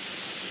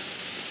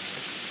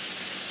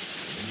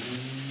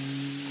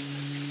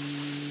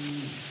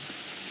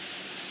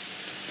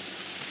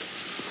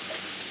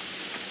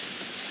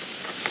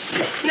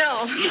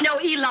 No,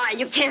 Eli,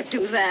 you can't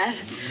do that.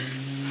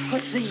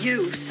 What's the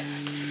use?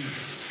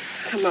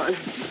 Come on.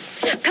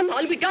 Come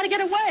on, we gotta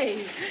get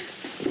away.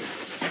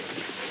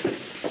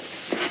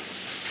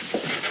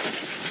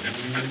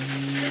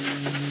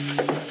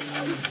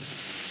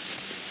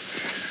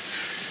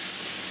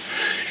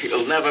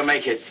 You'll never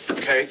make it,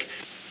 Kirk.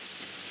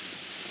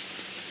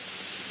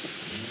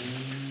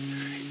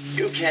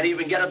 You can't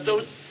even get up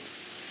those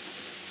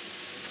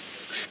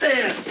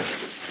stairs.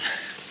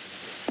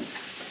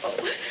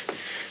 Oh.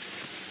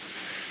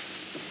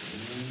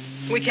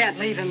 We can't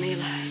leave him,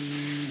 Eli.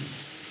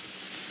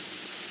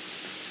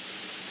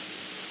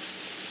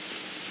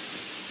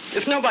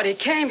 If nobody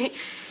came,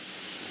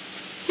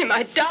 he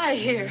might die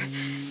here.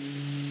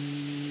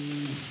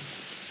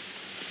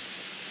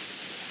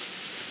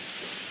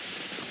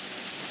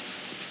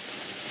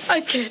 I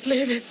can't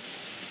leave him.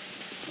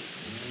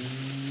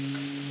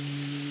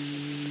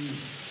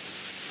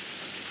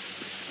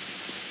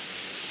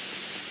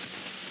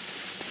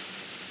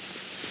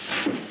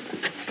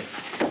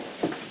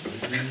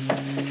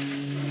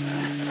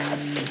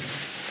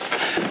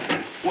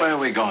 Where are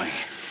we going?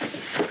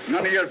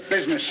 None of your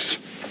business.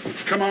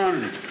 Come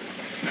on.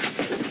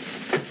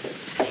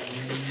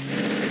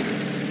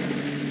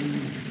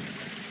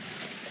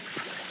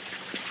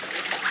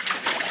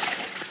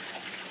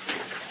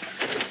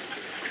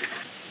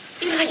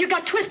 Eli, you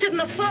got twisted in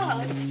the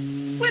fog.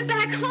 We're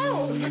back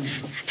home.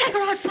 Take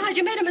her outside.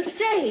 You made a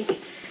mistake.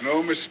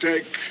 No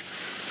mistake.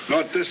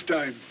 Not this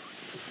time.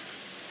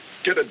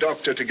 Get a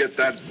doctor to get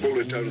that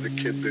bullet out of the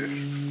kid there.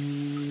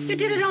 You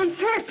did it on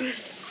purpose.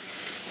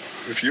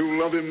 If you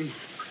love him,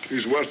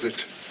 he's worth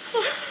it.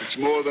 It's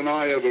more than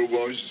I ever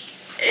was.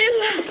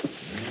 Eli!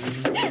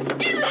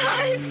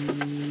 Eli!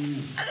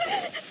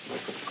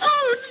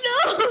 Oh,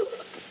 no!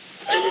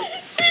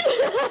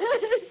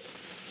 Eli!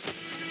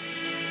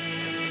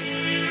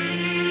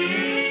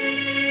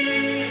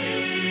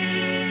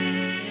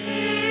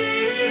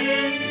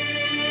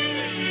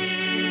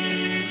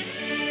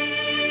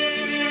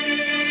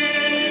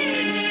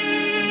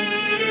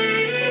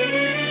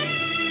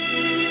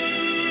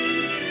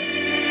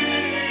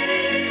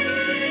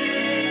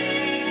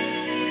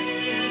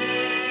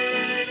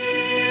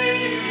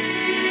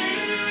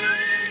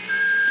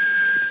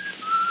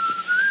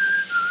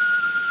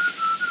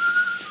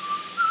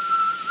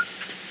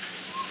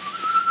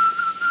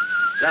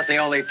 Is that the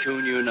only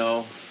tune you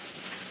know?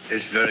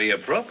 It's very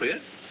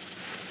appropriate.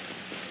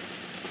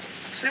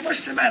 Say,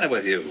 what's the matter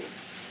with you?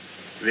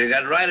 Have you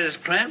got writer's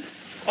cramp?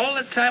 All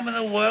the time in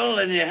the world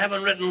and you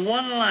haven't written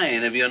one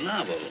line of your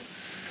novel.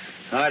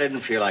 I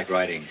didn't feel like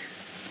writing.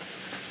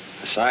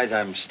 Besides,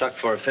 I'm stuck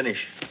for a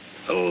finish.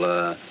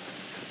 Well,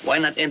 why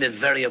not end it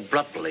very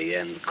abruptly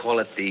and call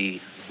it The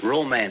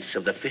Romance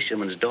of the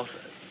Fisherman's Daughter?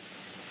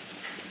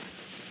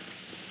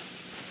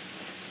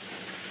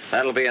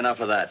 That'll be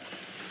enough of that.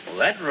 Well,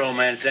 that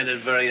romance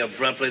ended very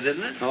abruptly,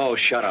 didn't it? Oh,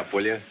 shut up,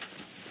 will you?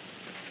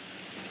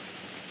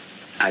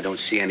 I don't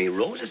see any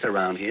roses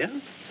around here.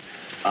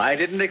 I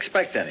didn't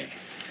expect any.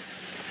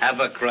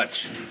 Have a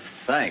crutch.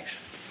 Thanks.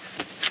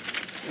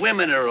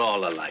 Women are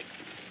all alike.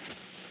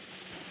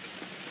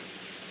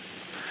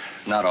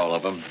 Not all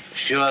of them.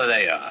 Sure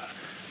they are.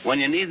 When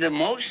you need them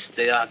most,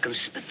 they are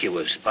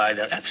conspicuous by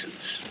their absence.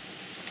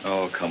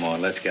 Oh, come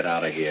on, let's get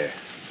out of here.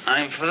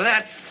 I'm for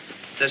that.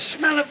 The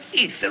smell of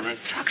ether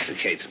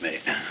intoxicates me.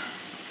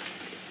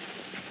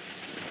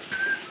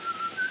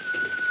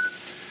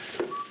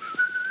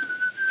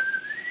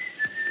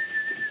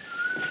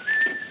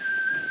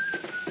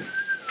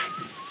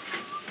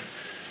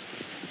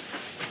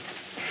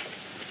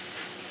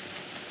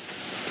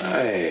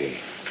 Hey,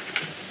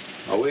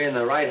 are we in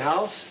the right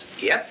house?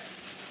 Yep.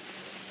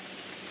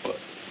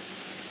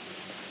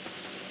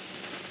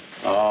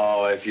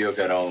 Oh, if you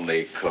could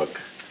only cook.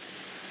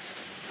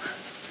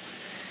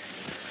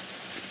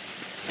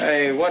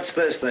 Hey, what's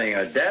this thing,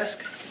 a desk?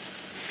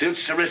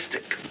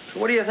 Futuristic.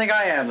 What do you think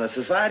I am, the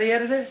society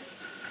editor?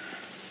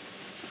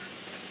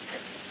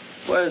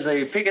 Where's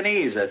the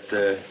Pekingese that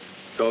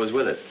goes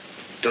with it?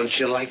 Don't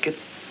you like it?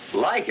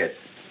 Like it?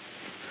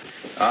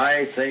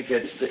 I think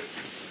it's the...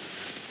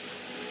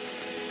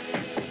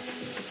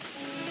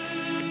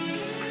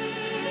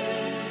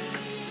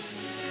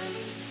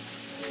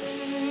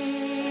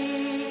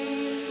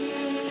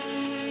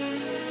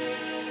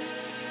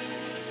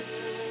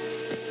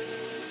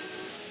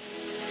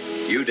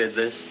 You did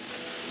this?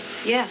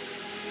 Yeah.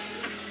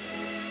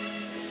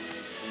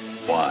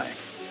 Why?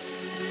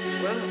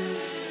 Well,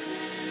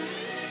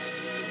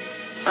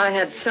 I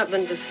had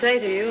something to say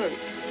to you, and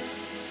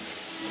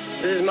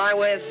this is my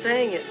way of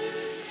saying it.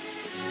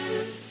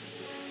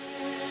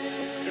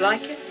 You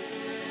like it?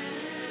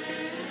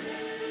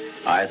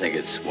 I think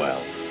it's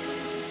swell.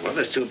 Well,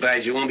 it's too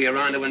bad you won't be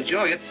around to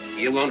enjoy it.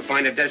 You won't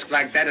find a desk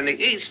like that in the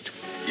East.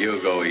 You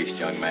go east,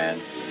 young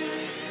man.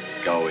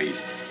 Go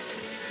east.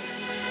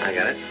 I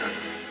got it.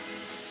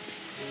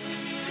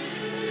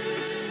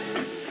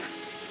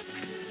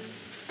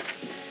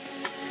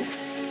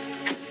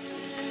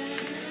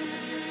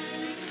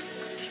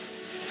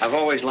 I've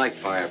always liked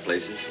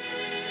fireplaces.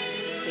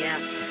 Yeah.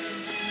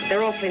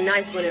 They're awfully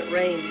nice when it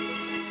rains.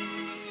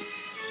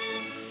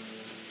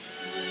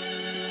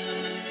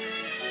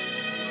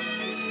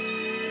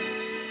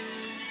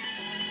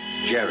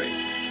 Jerry.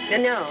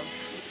 No,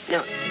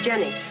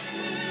 Jenny.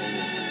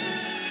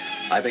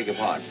 I beg your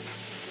pardon.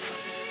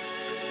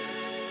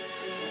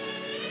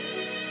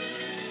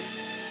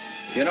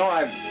 You know,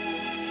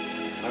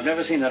 I've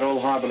never seen that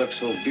old harbor look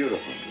so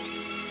beautiful.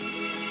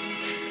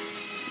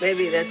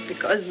 Maybe that's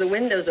because the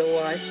windows are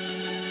washed.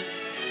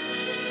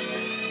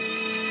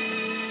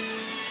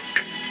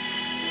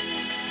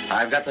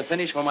 I've got the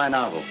finish for my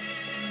novel.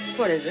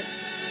 What is it?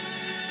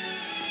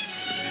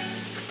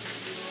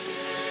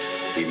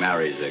 He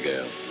marries a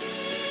girl.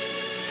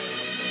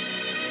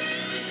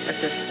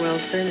 That's a swell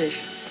finish.